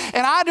college,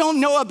 and I don't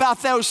know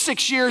about those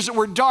 6 years that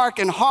were dark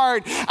and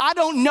hard. I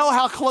don't know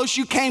how close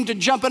you came to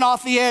jumping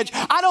off the edge.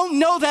 I don't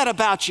know that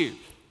about you.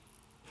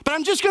 But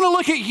I'm just going to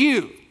look at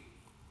you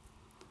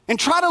and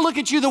try to look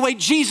at you the way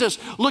Jesus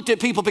looked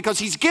at people, because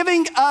he's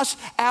giving us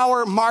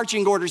our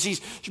marching orders. He's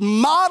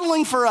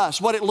modeling for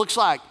us what it looks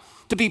like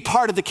to be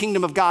part of the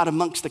kingdom of God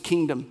amongst the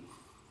kingdom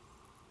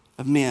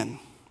of men.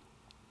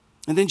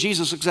 And then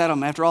Jesus looks at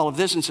them after all of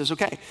this and says,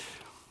 okay,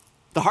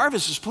 the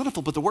harvest is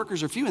plentiful, but the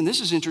workers are few. And this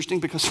is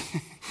interesting because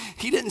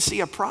he didn't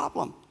see a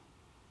problem.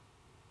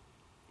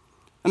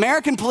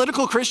 American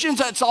political Christians,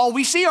 that's all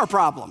we see are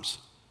problems.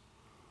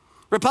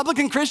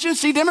 Republican Christians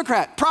see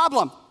Democrat,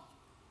 problem.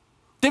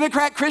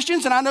 Democrat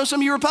Christians, and I know some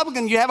of you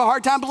Republicans, you have a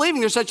hard time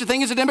believing there's such a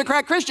thing as a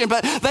Democrat Christian,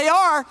 but they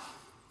are.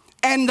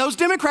 And those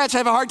Democrats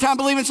have a hard time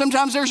believing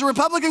sometimes there's a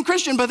Republican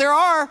Christian, but there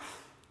are.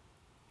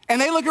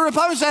 And they look at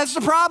Republicans, that's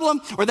the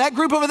problem. Or that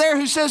group over there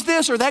who says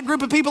this, or that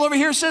group of people over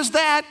here says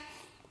that.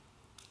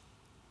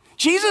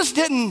 Jesus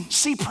didn't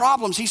see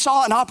problems. He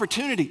saw an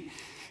opportunity.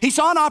 He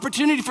saw an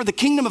opportunity for the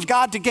kingdom of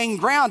God to gain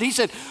ground. He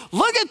said,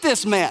 look at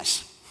this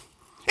mess.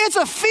 It's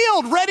a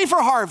field ready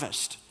for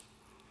harvest.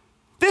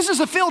 This is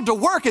a field to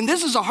work, and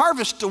this is a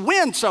harvest to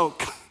win. So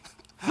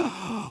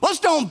let's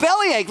don't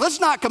bellyache. Let's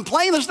not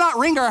complain. Let's not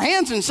wring our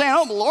hands and say,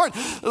 oh, Lord,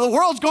 the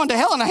world's going to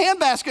hell in a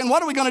handbasket, and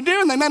what are we going to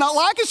do? And they may not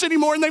like us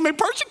anymore, and they may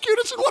persecute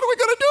us, and what are we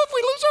going to do if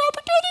we lose our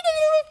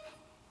opportunity?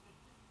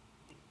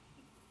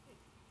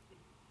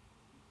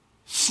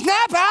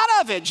 Snap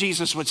out of it,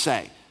 Jesus would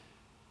say.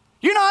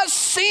 You're not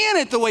seeing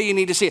it the way you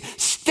need to see it.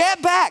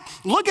 Step back.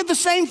 Look at the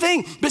same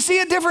thing, but see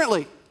it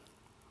differently.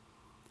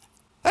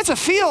 That's a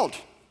field.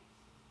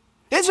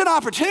 It's an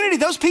opportunity.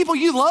 Those people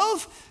you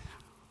loathe,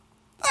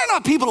 they're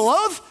not people to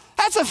loathe.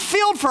 That's a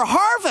field for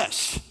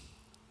harvest.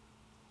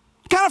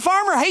 What kind of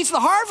farmer hates the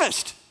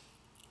harvest?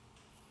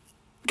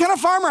 What kind of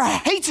farmer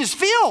hates his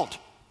field?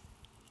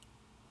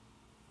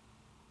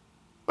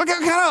 What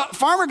kind of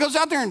farmer goes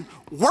out there and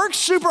works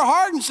super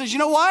hard and says, you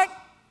know what?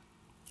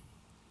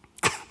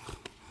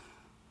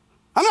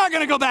 I'm not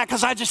going to go back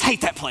because I just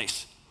hate that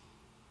place.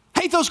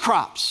 Hate those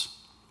crops.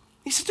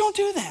 He said, don't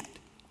do that.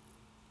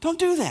 Don't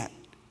do that.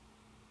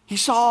 He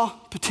saw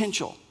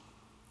potential.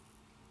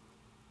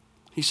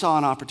 He saw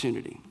an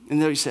opportunity.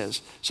 And then he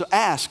says, so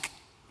ask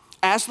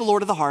the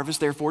Lord of the harvest,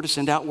 therefore, to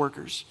send out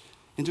workers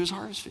into his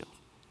harvest field.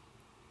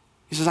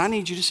 He says, I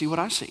need you to see what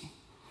I see.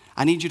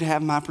 I need you to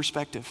have my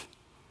perspective.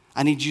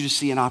 I need you to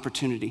see an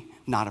opportunity,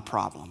 not a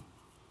problem.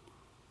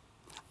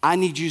 I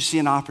need you to see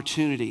an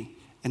opportunity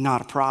and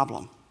not a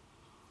problem.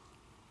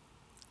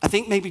 I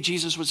think maybe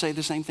Jesus would say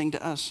the same thing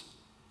to us.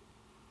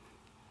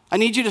 I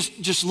need you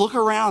to just look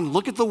around,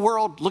 look at the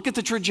world, look at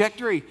the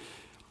trajectory.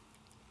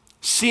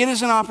 See it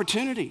as an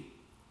opportunity.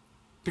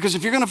 Because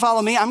if you're going to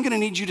follow me, I'm going to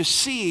need you to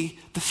see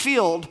the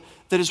field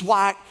that is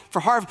white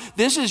for harvest.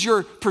 This is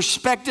your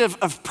perspective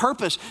of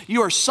purpose.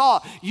 You are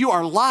salt, you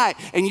are light,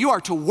 and you are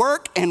to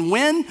work and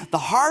win the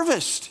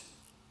harvest.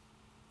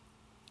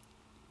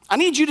 I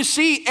need you to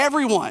see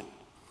everyone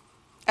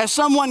as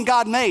someone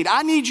God made.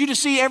 I need you to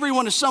see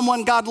everyone as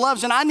someone God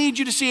loves, and I need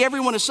you to see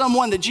everyone as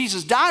someone that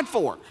Jesus died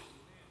for.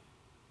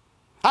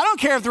 I don't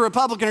care if they're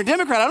Republican or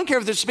Democrat. I don't care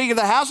if they're Speaker of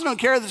the House. I don't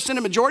care if it's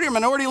Senate Majority or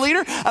Minority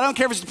Leader. I don't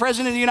care if it's the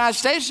President of the United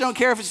States. I don't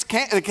care if it's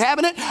the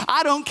Cabinet.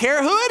 I don't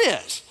care who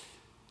it is.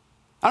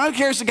 I don't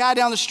care if it's the guy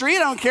down the street.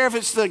 I don't care if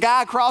it's the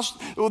guy across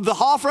the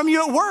hall from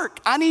you at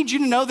work. I need you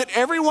to know that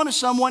everyone is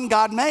someone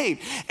God made.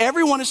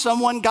 Everyone is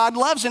someone God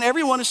loves, and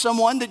everyone is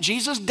someone that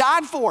Jesus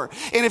died for.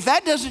 And if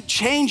that doesn't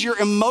change your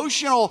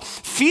emotional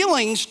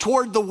feelings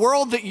toward the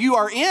world that you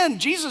are in,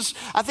 Jesus,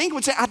 I think,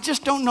 would say, I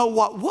just don't know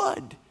what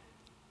would.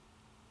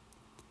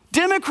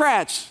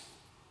 Democrats,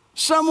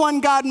 someone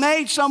God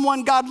made,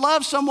 someone God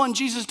loves, someone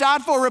Jesus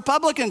died for.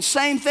 Republicans,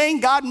 same thing,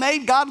 God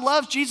made, God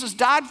loves, Jesus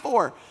died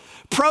for.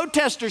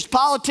 Protesters,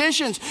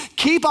 politicians,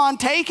 keep on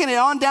taking it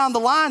on down the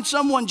line.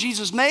 Someone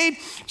Jesus made,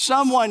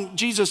 someone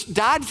Jesus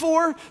died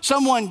for,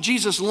 someone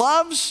Jesus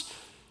loves.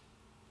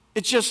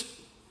 It's just,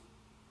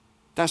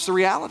 that's the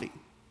reality.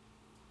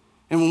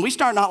 And when we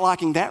start not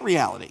liking that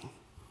reality,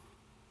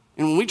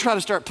 and when we try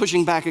to start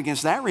pushing back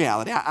against that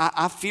reality,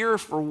 I fear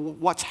for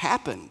what's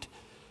happened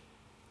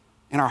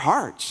in our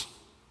hearts.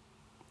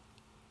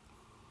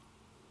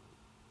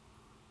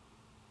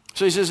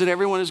 So he says that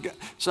everyone is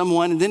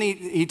someone, and then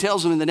he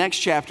tells them in the next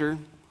chapter,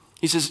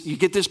 he says, you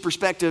get this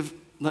perspective,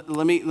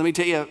 let me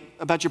tell you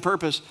about your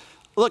purpose.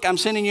 Look, I'm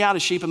sending you out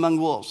as sheep among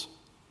wolves.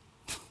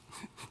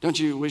 Don't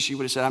you wish you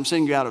would have said, I'm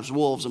sending you out as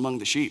wolves among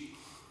the sheep?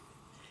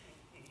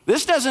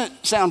 This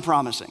doesn't sound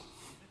promising.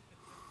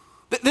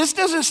 This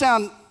doesn't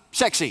sound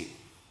sexy,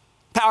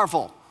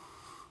 powerful.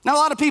 Now, a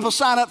lot of people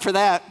sign up for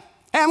that.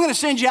 Hey, I'm going to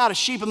send you out as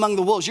sheep among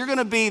the wolves. You're going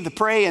to be the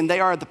prey and they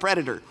are the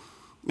predator.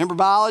 Remember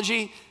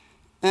biology?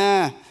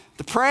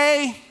 The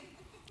prey,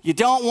 you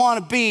don't want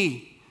to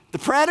be. The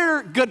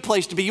predator, good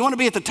place to be. You want to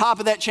be at the top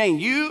of that chain.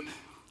 You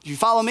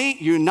follow me?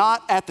 You're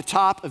not at the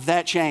top of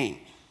that chain.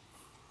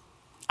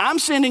 I'm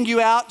sending you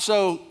out,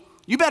 so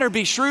you better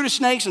be shrewd as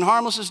snakes and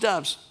harmless as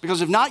doves.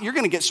 Because if not, you're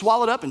going to get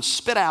swallowed up and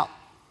spit out.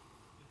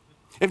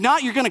 If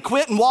not, you're going to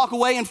quit and walk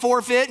away and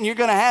forfeit, and you're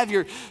going to have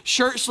your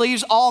shirt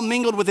sleeves all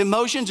mingled with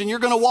emotions, and you're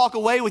going to walk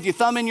away with your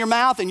thumb in your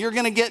mouth, and you're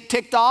going to get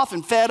ticked off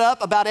and fed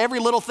up about every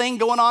little thing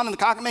going on in the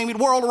cockamamie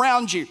world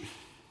around you.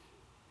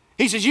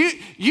 He says,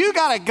 you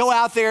got to go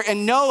out there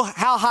and know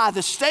how high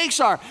the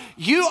stakes are.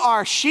 You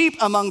are sheep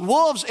among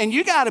wolves, and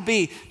you got to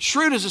be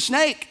shrewd as a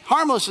snake,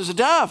 harmless as a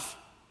dove.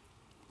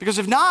 Because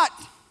if not,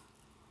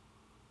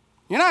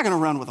 you're not going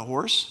to run with a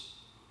horse.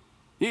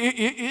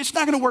 It's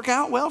not going to work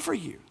out well for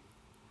you.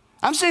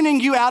 I'm sending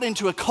you out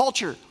into a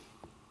culture.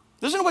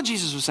 Listen to what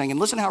Jesus was saying, and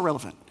listen how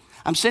relevant.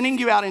 I'm sending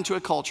you out into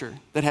a culture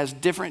that has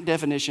different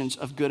definitions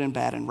of good and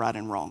bad and right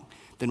and wrong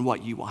than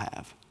what you will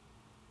have.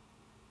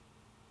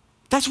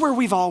 That's where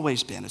we've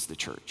always been as the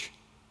church.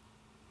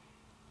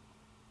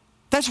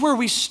 That's where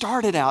we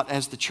started out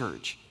as the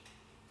church.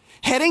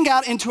 Heading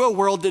out into a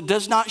world that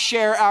does not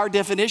share our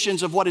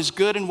definitions of what is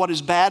good and what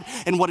is bad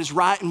and what is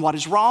right and what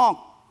is wrong.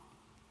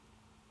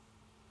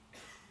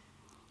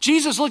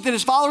 Jesus looked at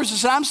his followers and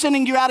said, I'm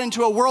sending you out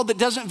into a world that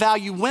doesn't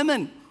value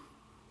women,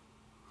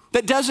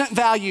 that doesn't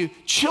value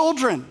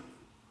children.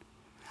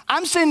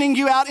 I'm sending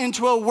you out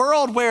into a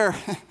world where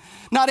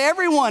not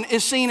everyone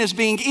is seen as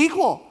being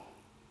equal.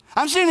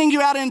 I'm sending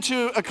you out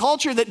into a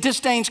culture that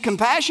disdains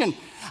compassion.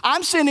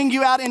 I'm sending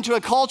you out into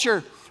a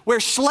culture where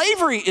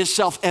slavery is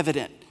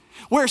self-evident,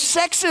 where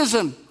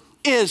sexism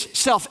is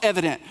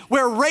self-evident,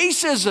 where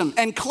racism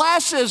and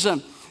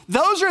classism,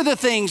 those are the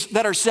things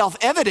that are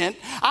self-evident.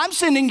 I'm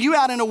sending you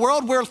out in a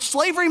world where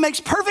slavery makes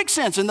perfect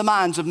sense in the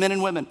minds of men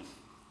and women,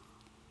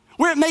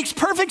 where it makes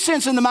perfect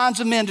sense in the minds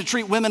of men to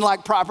treat women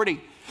like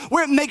property,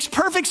 where it makes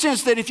perfect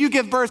sense that if you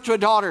give birth to a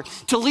daughter,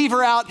 to leave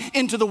her out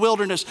into the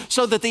wilderness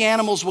so that the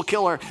animals will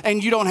kill her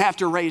and you don't have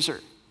to raise her.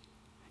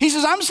 He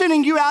says, I'm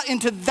sending you out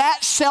into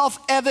that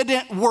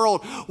self-evident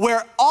world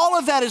where all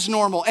of that is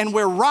normal and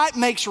where right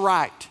makes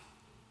right.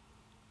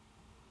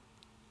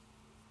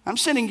 I'm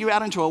sending you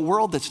out into a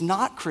world that's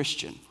not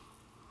Christian,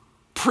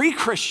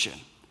 pre-Christian.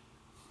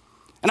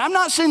 And I'm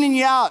not sending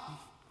you out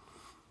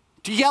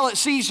to yell at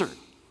Caesar.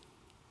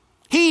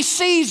 He's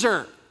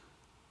Caesar.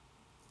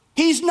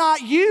 He's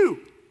not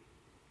you.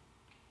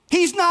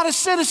 He's not a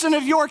citizen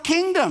of your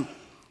kingdom.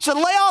 So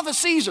lay off of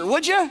Caesar,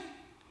 would you?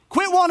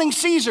 Quit wanting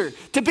Caesar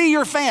to be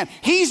your fan.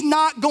 He's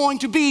not going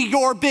to be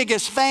your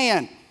biggest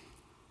fan.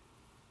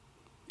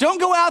 Don't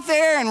go out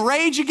there and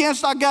rage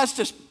against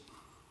Augustus.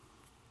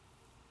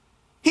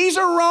 He's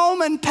a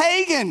Roman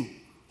pagan.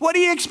 What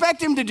do you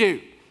expect him to do?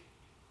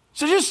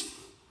 So just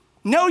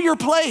know your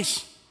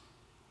place.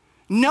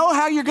 Know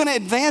how you're going to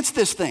advance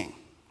this thing.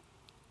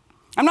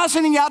 I'm not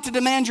sending you out to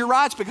demand your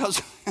rights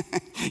because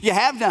you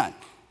have done.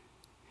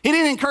 He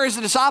didn't encourage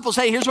the disciples,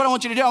 hey, here's what I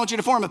want you to do. I want you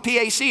to form a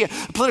PAC,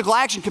 a political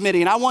action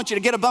committee, and I want you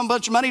to get a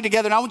bunch of money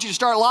together, and I want you to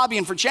start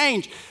lobbying for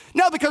change.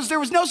 No, because there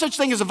was no such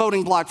thing as a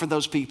voting block for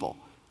those people.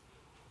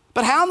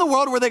 But how in the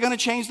world were they going to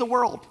change the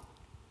world?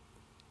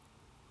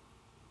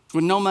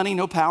 With no money,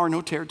 no power,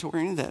 no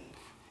territory, any of that.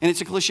 And it's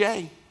a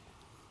cliche,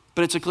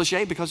 but it's a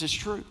cliche because it's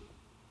true.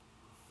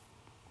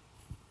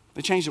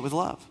 They changed it with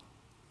love.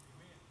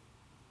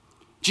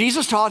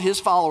 Jesus taught his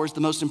followers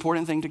the most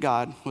important thing to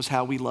God was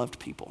how we loved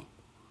people.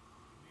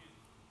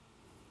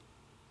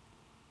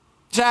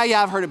 Say,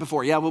 yeah, I've heard it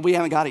before. Yeah, well, we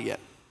haven't got it yet.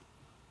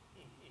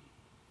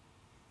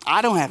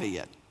 I don't have it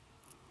yet.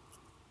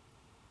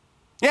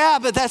 Yeah,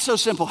 but that's so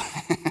simple.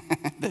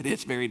 That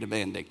it's very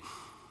demanding.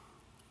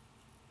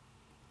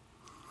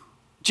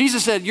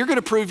 Jesus said, you're going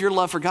to prove your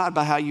love for God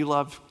by how you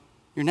love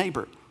your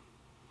neighbor.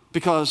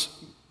 Because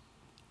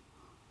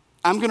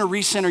I'm going to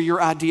recenter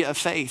your idea of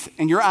faith.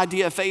 And your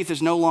idea of faith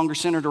is no longer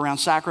centered around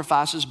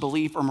sacrifices,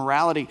 belief, or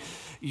morality.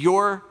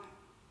 Your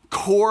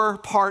core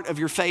part of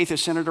your faith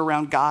is centered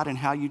around God and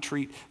how you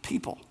treat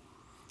people.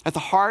 At the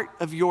heart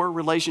of your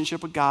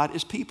relationship with God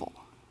is people.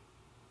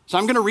 So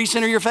I'm going to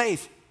recenter your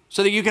faith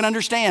so that you can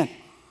understand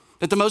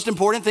that the most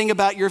important thing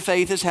about your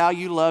faith is how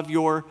you love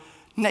your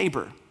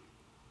neighbor.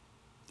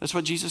 That's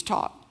what Jesus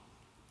taught.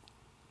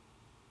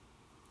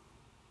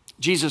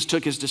 Jesus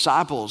took his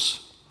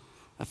disciples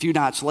a few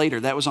nights later.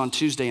 That was on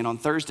Tuesday, and on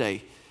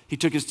Thursday, he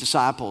took his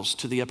disciples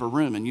to the upper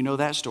room, and you know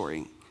that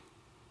story.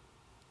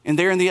 And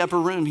there in the upper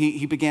room,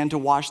 he began to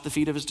wash the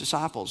feet of his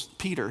disciples,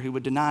 Peter, who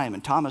would deny him,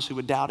 and Thomas, who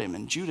would doubt him,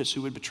 and Judas,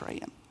 who would betray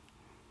him.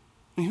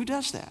 I mean, who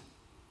does that?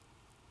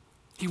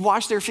 He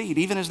washed their feet,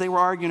 even as they were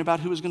arguing about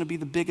who was going to be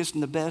the biggest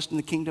and the best in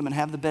the kingdom and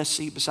have the best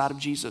seat beside of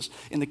Jesus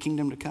in the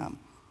kingdom to come.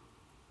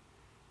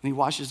 And he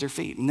washes their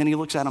feet. And then he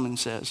looks at them and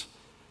says,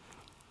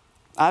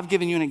 I've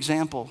given you an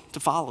example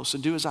to follow, so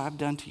do as I've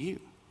done to you.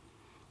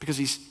 Because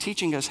he's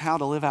teaching us how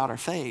to live out our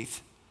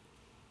faith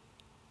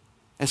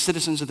as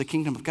citizens of the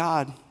kingdom of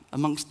God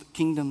amongst the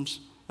kingdoms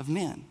of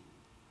men.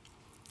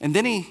 And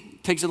then he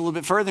takes it a little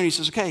bit further and he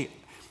says, okay,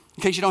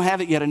 in case you don't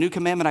have it yet, a new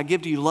commandment I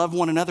give to you, love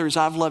one another as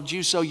I've loved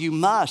you, so you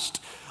must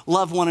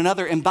love one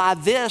another. And by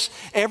this,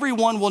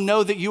 everyone will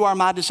know that you are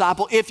my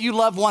disciple if you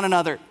love one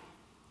another.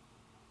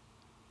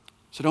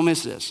 So don't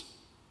miss this,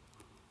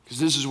 because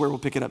this is where we'll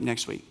pick it up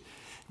next week.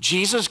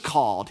 Jesus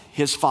called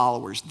his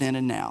followers then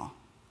and now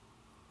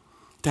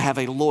to have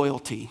a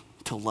loyalty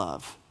to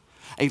love,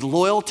 a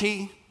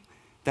loyalty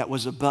that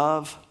was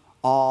above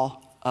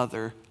all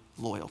other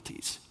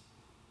loyalties.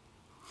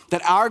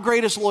 That our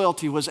greatest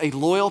loyalty was a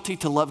loyalty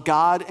to love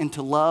God and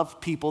to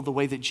love people the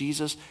way that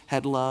Jesus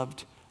had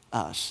loved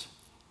us.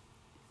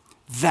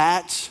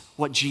 That's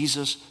what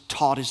Jesus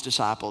taught his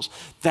disciples.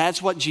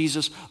 That's what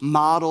Jesus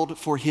modeled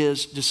for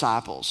his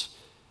disciples.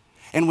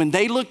 And when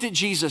they looked at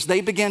Jesus,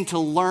 they began to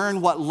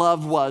learn what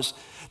love was,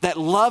 that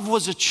love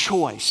was a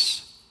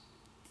choice.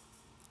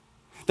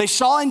 They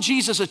saw in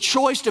Jesus a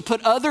choice to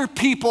put other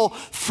people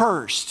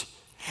first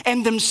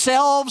and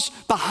themselves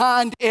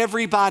behind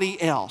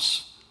everybody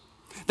else.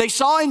 They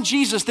saw in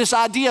Jesus this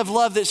idea of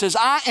love that says,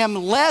 I am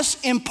less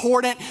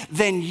important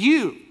than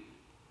you.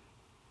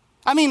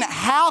 I mean,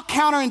 how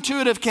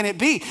counterintuitive can it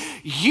be?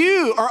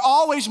 You are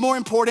always more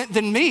important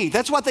than me.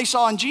 That's what they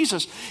saw in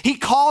Jesus. He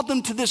called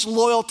them to this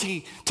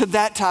loyalty, to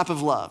that type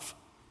of love.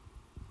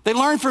 They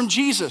learned from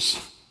Jesus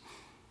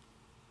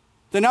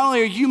that not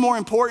only are you more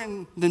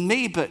important than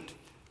me, but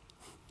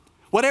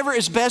whatever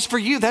is best for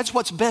you, that's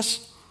what's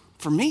best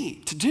for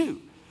me to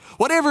do.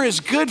 Whatever is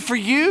good for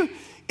you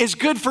is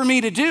good for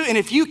me to do. And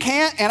if you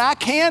can't and I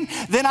can,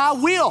 then I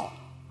will,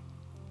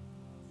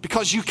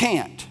 because you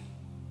can't.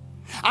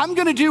 I'm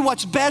gonna do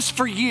what's best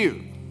for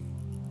you,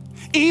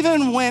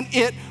 even when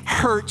it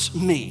hurts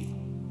me.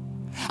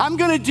 I'm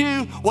gonna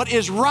do what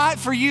is right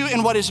for you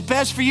and what is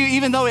best for you,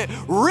 even though it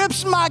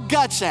rips my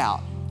guts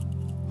out,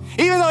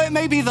 even though it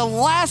may be the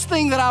last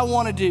thing that I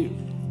wanna do.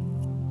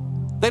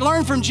 They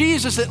learned from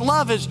Jesus that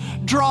love is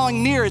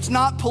drawing near, it's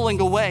not pulling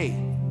away.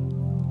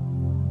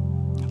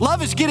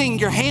 Love is getting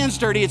your hands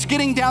dirty. It's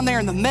getting down there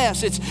in the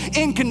mess. It's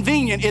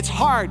inconvenient. It's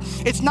hard.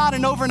 It's not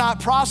an overnight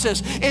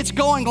process. It's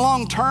going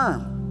long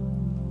term.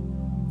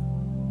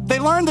 They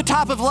learned the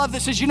type of love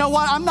that says, you know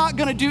what? I'm not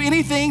going to do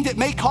anything that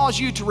may cause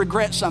you to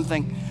regret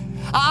something.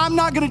 I'm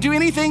not going to do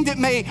anything that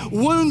may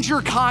wound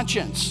your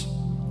conscience.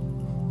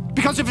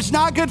 Because if it's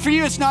not good for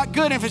you, it's not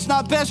good. And if it's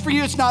not best for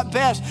you, it's not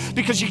best.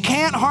 Because you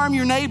can't harm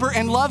your neighbor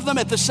and love them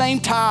at the same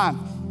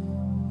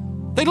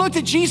time. They looked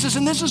at Jesus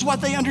and this is what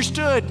they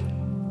understood.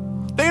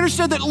 They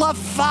understood that love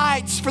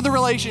fights for the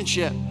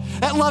relationship,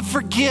 that love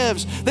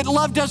forgives, that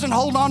love doesn't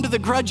hold on to the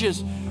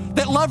grudges,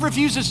 that love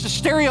refuses to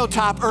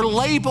stereotype or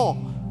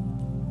label.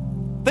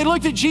 They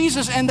looked at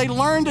Jesus and they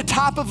learned a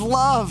type of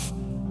love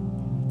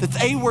that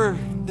they were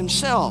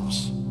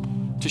themselves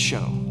to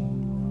show.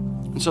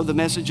 And so the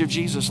message of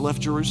Jesus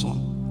left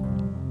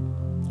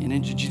Jerusalem and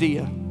into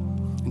Judea,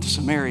 into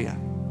Samaria,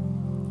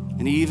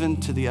 and even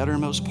to the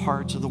uttermost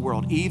parts of the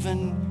world,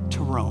 even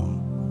to Rome.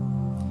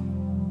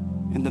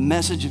 And the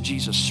message of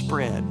Jesus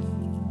spread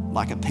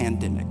like a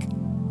pandemic.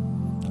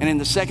 And in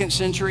the 2nd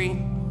century,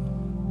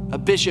 a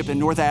bishop in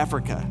North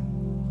Africa,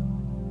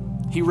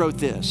 he wrote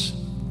this.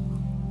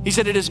 He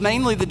said, "It is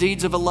mainly the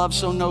deeds of a love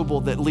so noble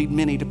that lead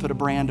many to put a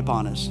brand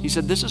upon us." He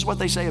said, "This is what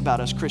they say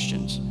about us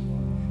Christians.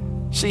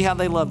 See how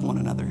they love one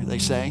another, they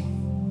say.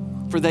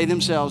 For they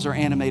themselves are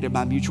animated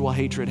by mutual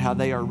hatred, how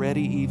they are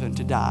ready even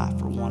to die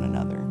for one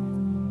another."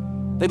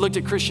 They looked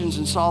at Christians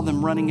and saw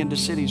them running into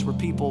cities where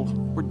people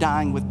were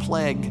dying with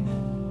plague.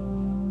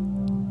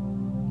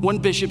 One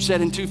bishop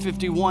said in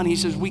 251, he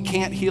says, "We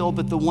can't heal,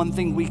 but the one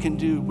thing we can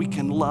do, we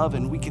can love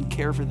and we can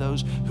care for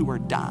those who are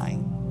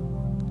dying."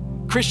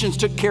 Christians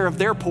took care of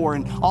their poor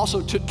and also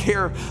took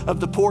care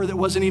of the poor that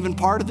wasn't even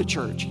part of the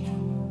church.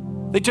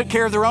 They took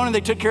care of their own and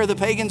they took care of the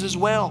pagans as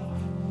well.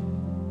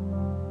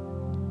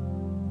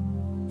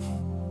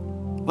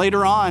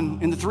 Later on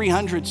in the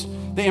 300s,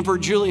 the Emperor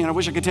Julian, I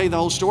wish I could tell you the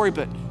whole story,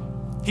 but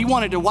he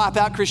wanted to wipe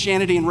out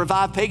Christianity and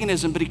revive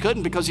paganism, but he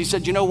couldn't because he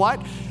said, you know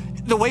what?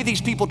 The way these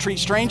people treat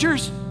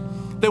strangers,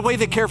 the way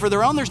they care for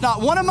their own, there's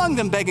not one among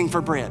them begging for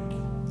bread.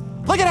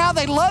 Look at how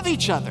they love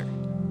each other.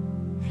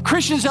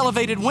 Christians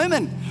elevated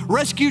women,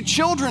 rescued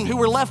children who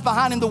were left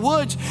behind in the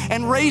woods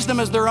and raised them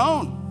as their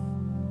own.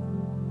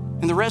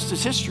 And the rest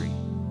is history.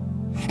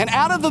 And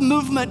out of the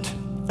movement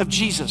of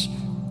Jesus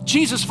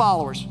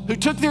followers who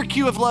took their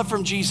cue of love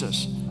from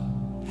Jesus,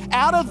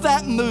 out of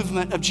that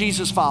movement of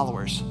Jesus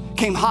followers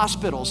came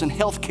hospitals and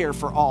healthcare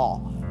for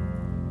all.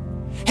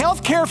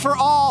 Healthcare for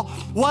all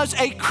was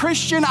a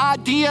Christian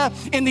idea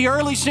in the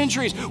early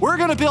centuries. We're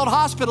gonna build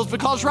hospitals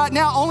because right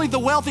now only the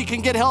wealthy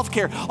can get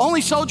healthcare.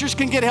 Only soldiers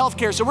can get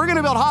healthcare. So we're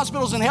gonna build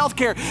hospitals and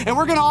healthcare and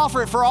we're gonna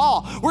offer it for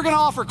all. We're gonna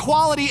offer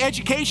quality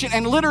education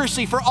and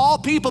literacy for all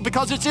people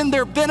because it's in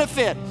their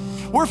benefit.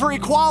 We're for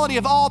equality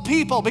of all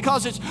people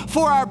because it's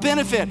for our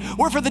benefit.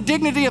 We're for the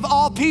dignity of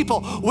all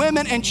people,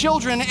 women and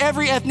children,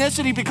 every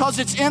ethnicity because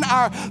it's in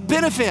our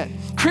benefit.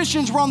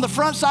 Christians were on the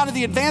front side of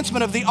the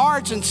advancement of the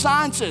arts and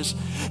sciences.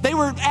 They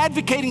were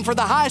advocating for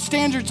the highest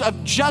standards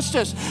of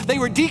justice. They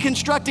were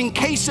deconstructing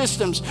case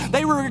systems.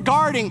 They were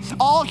regarding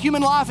all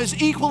human life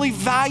as equally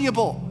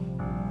valuable.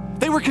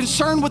 They were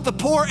concerned with the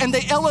poor and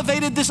they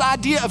elevated this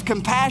idea of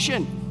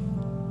compassion.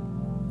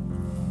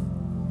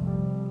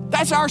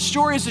 That's our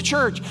story as a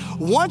church.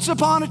 Once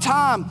upon a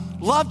time,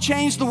 love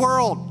changed the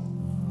world.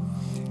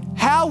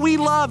 How we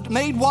loved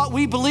made what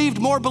we believed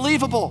more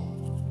believable.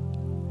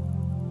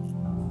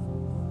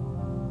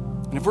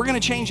 And if we're gonna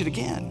change it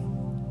again,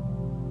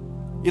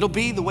 it'll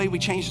be the way we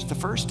changed it the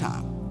first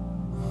time.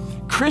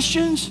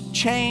 Christians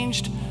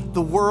changed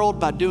the world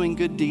by doing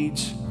good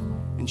deeds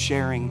and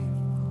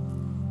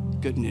sharing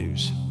good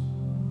news.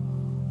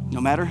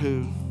 No matter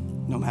who,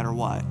 no matter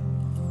what,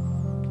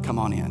 come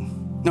on in.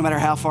 No matter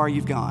how far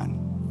you've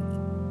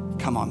gone,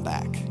 come on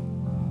back.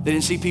 They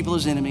didn't see people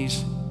as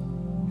enemies.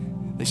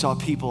 They saw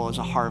people as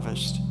a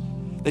harvest.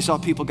 They saw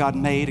people God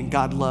made and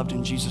God loved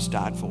and Jesus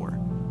died for.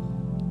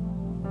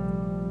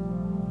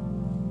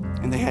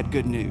 And they had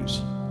good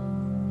news.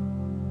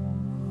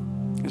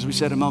 As we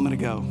said a moment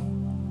ago,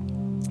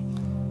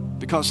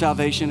 because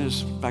salvation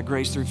is by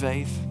grace through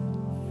faith,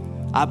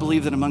 I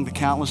believe that among the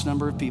countless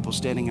number of people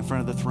standing in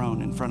front of the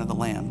throne, in front of the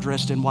Lamb,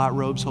 dressed in white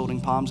robes, holding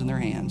palms in their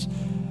hands,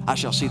 I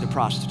shall see the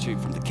prostitute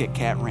from the Kit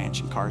Kat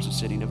Ranch in Carson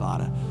City,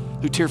 Nevada,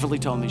 who tearfully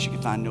told me she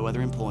could find no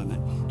other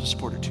employment to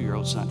support her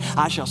 2-year-old son.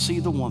 I shall see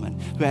the woman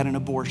who had an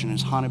abortion and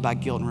is haunted by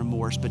guilt and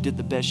remorse, but did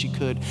the best she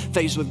could,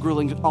 faced with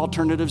grueling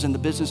alternatives, and the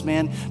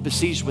businessman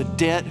besieged with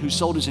debt who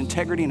sold his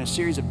integrity in a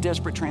series of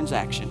desperate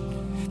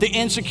transactions. The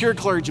insecure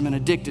clergyman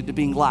addicted to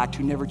being liked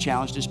who never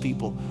challenged his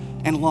people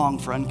and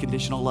longed for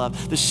unconditional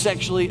love. The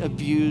sexually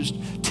abused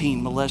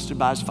teen molested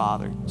by his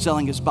father,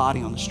 selling his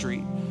body on the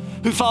street,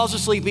 who falls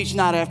asleep each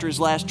night after his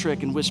last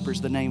trick and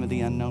whispers the name of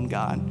the unknown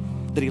God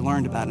that he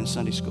learned about in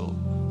Sunday school.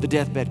 The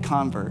deathbed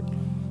convert,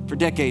 for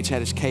decades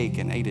had his cake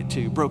and ate it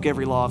too, broke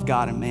every law of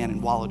God and man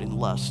and wallowed in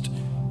lust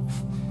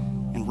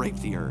and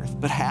raped the earth.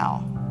 But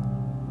how?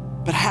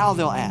 But how,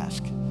 they'll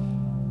ask.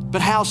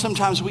 But how,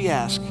 sometimes we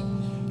ask.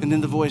 And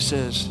then the voice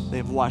says, they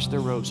have washed their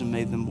robes and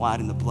made them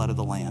white in the blood of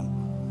the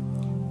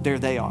Lamb. There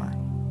they are.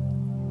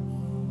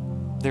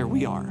 There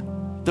we are.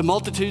 The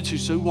multitudes who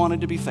so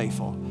wanted to be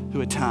faithful,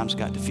 who at times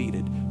got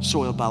defeated,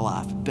 soiled by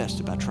life,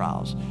 bested by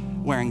trials,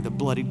 wearing the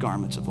bloodied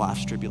garments of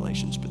life's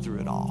tribulations, but through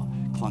it all,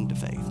 clung to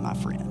faith, my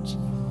friends.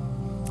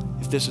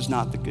 If this is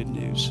not the good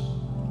news,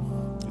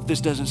 if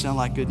this doesn't sound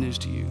like good news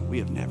to you, we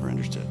have never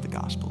understood the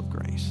gospel of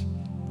grace.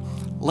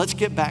 Let's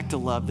get back to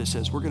love that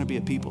says we're going to be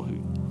a people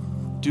who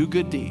do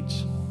good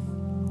deeds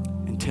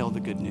and tell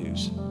the good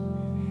news.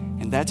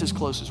 And that's as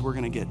close as we're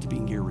going to get to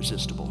being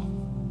irresistible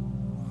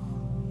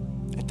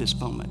at this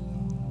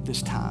moment,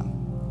 this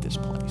time, this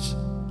place.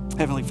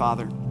 Heavenly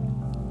Father,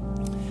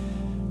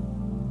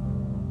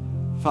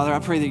 I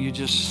pray that you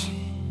just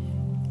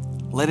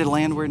let it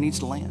land where it needs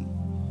to land.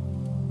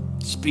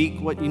 Speak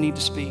what you need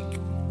to speak.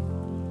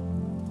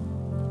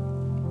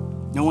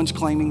 No one's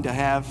claiming to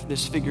have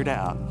this figured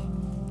out.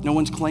 No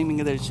one's claiming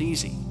that it's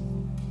easy.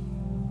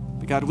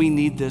 But God, we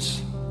need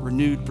this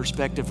renewed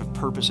perspective of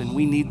purpose, and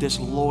we need this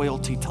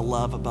loyalty to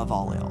love above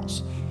all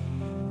else.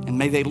 And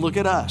may they look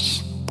at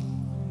us,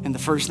 and the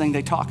first thing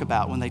they talk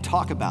about when they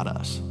talk about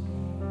us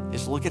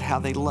is look at how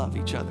they love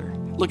each other.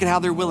 Look at how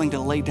they're willing to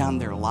lay down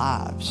their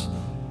lives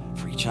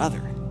for each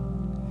other.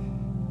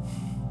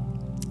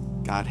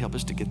 God, help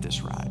us to get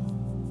this right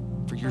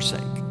for your sake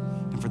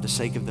and for the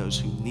sake of those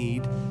who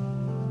need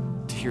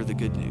to hear the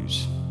good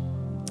news.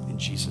 In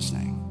Jesus'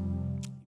 name.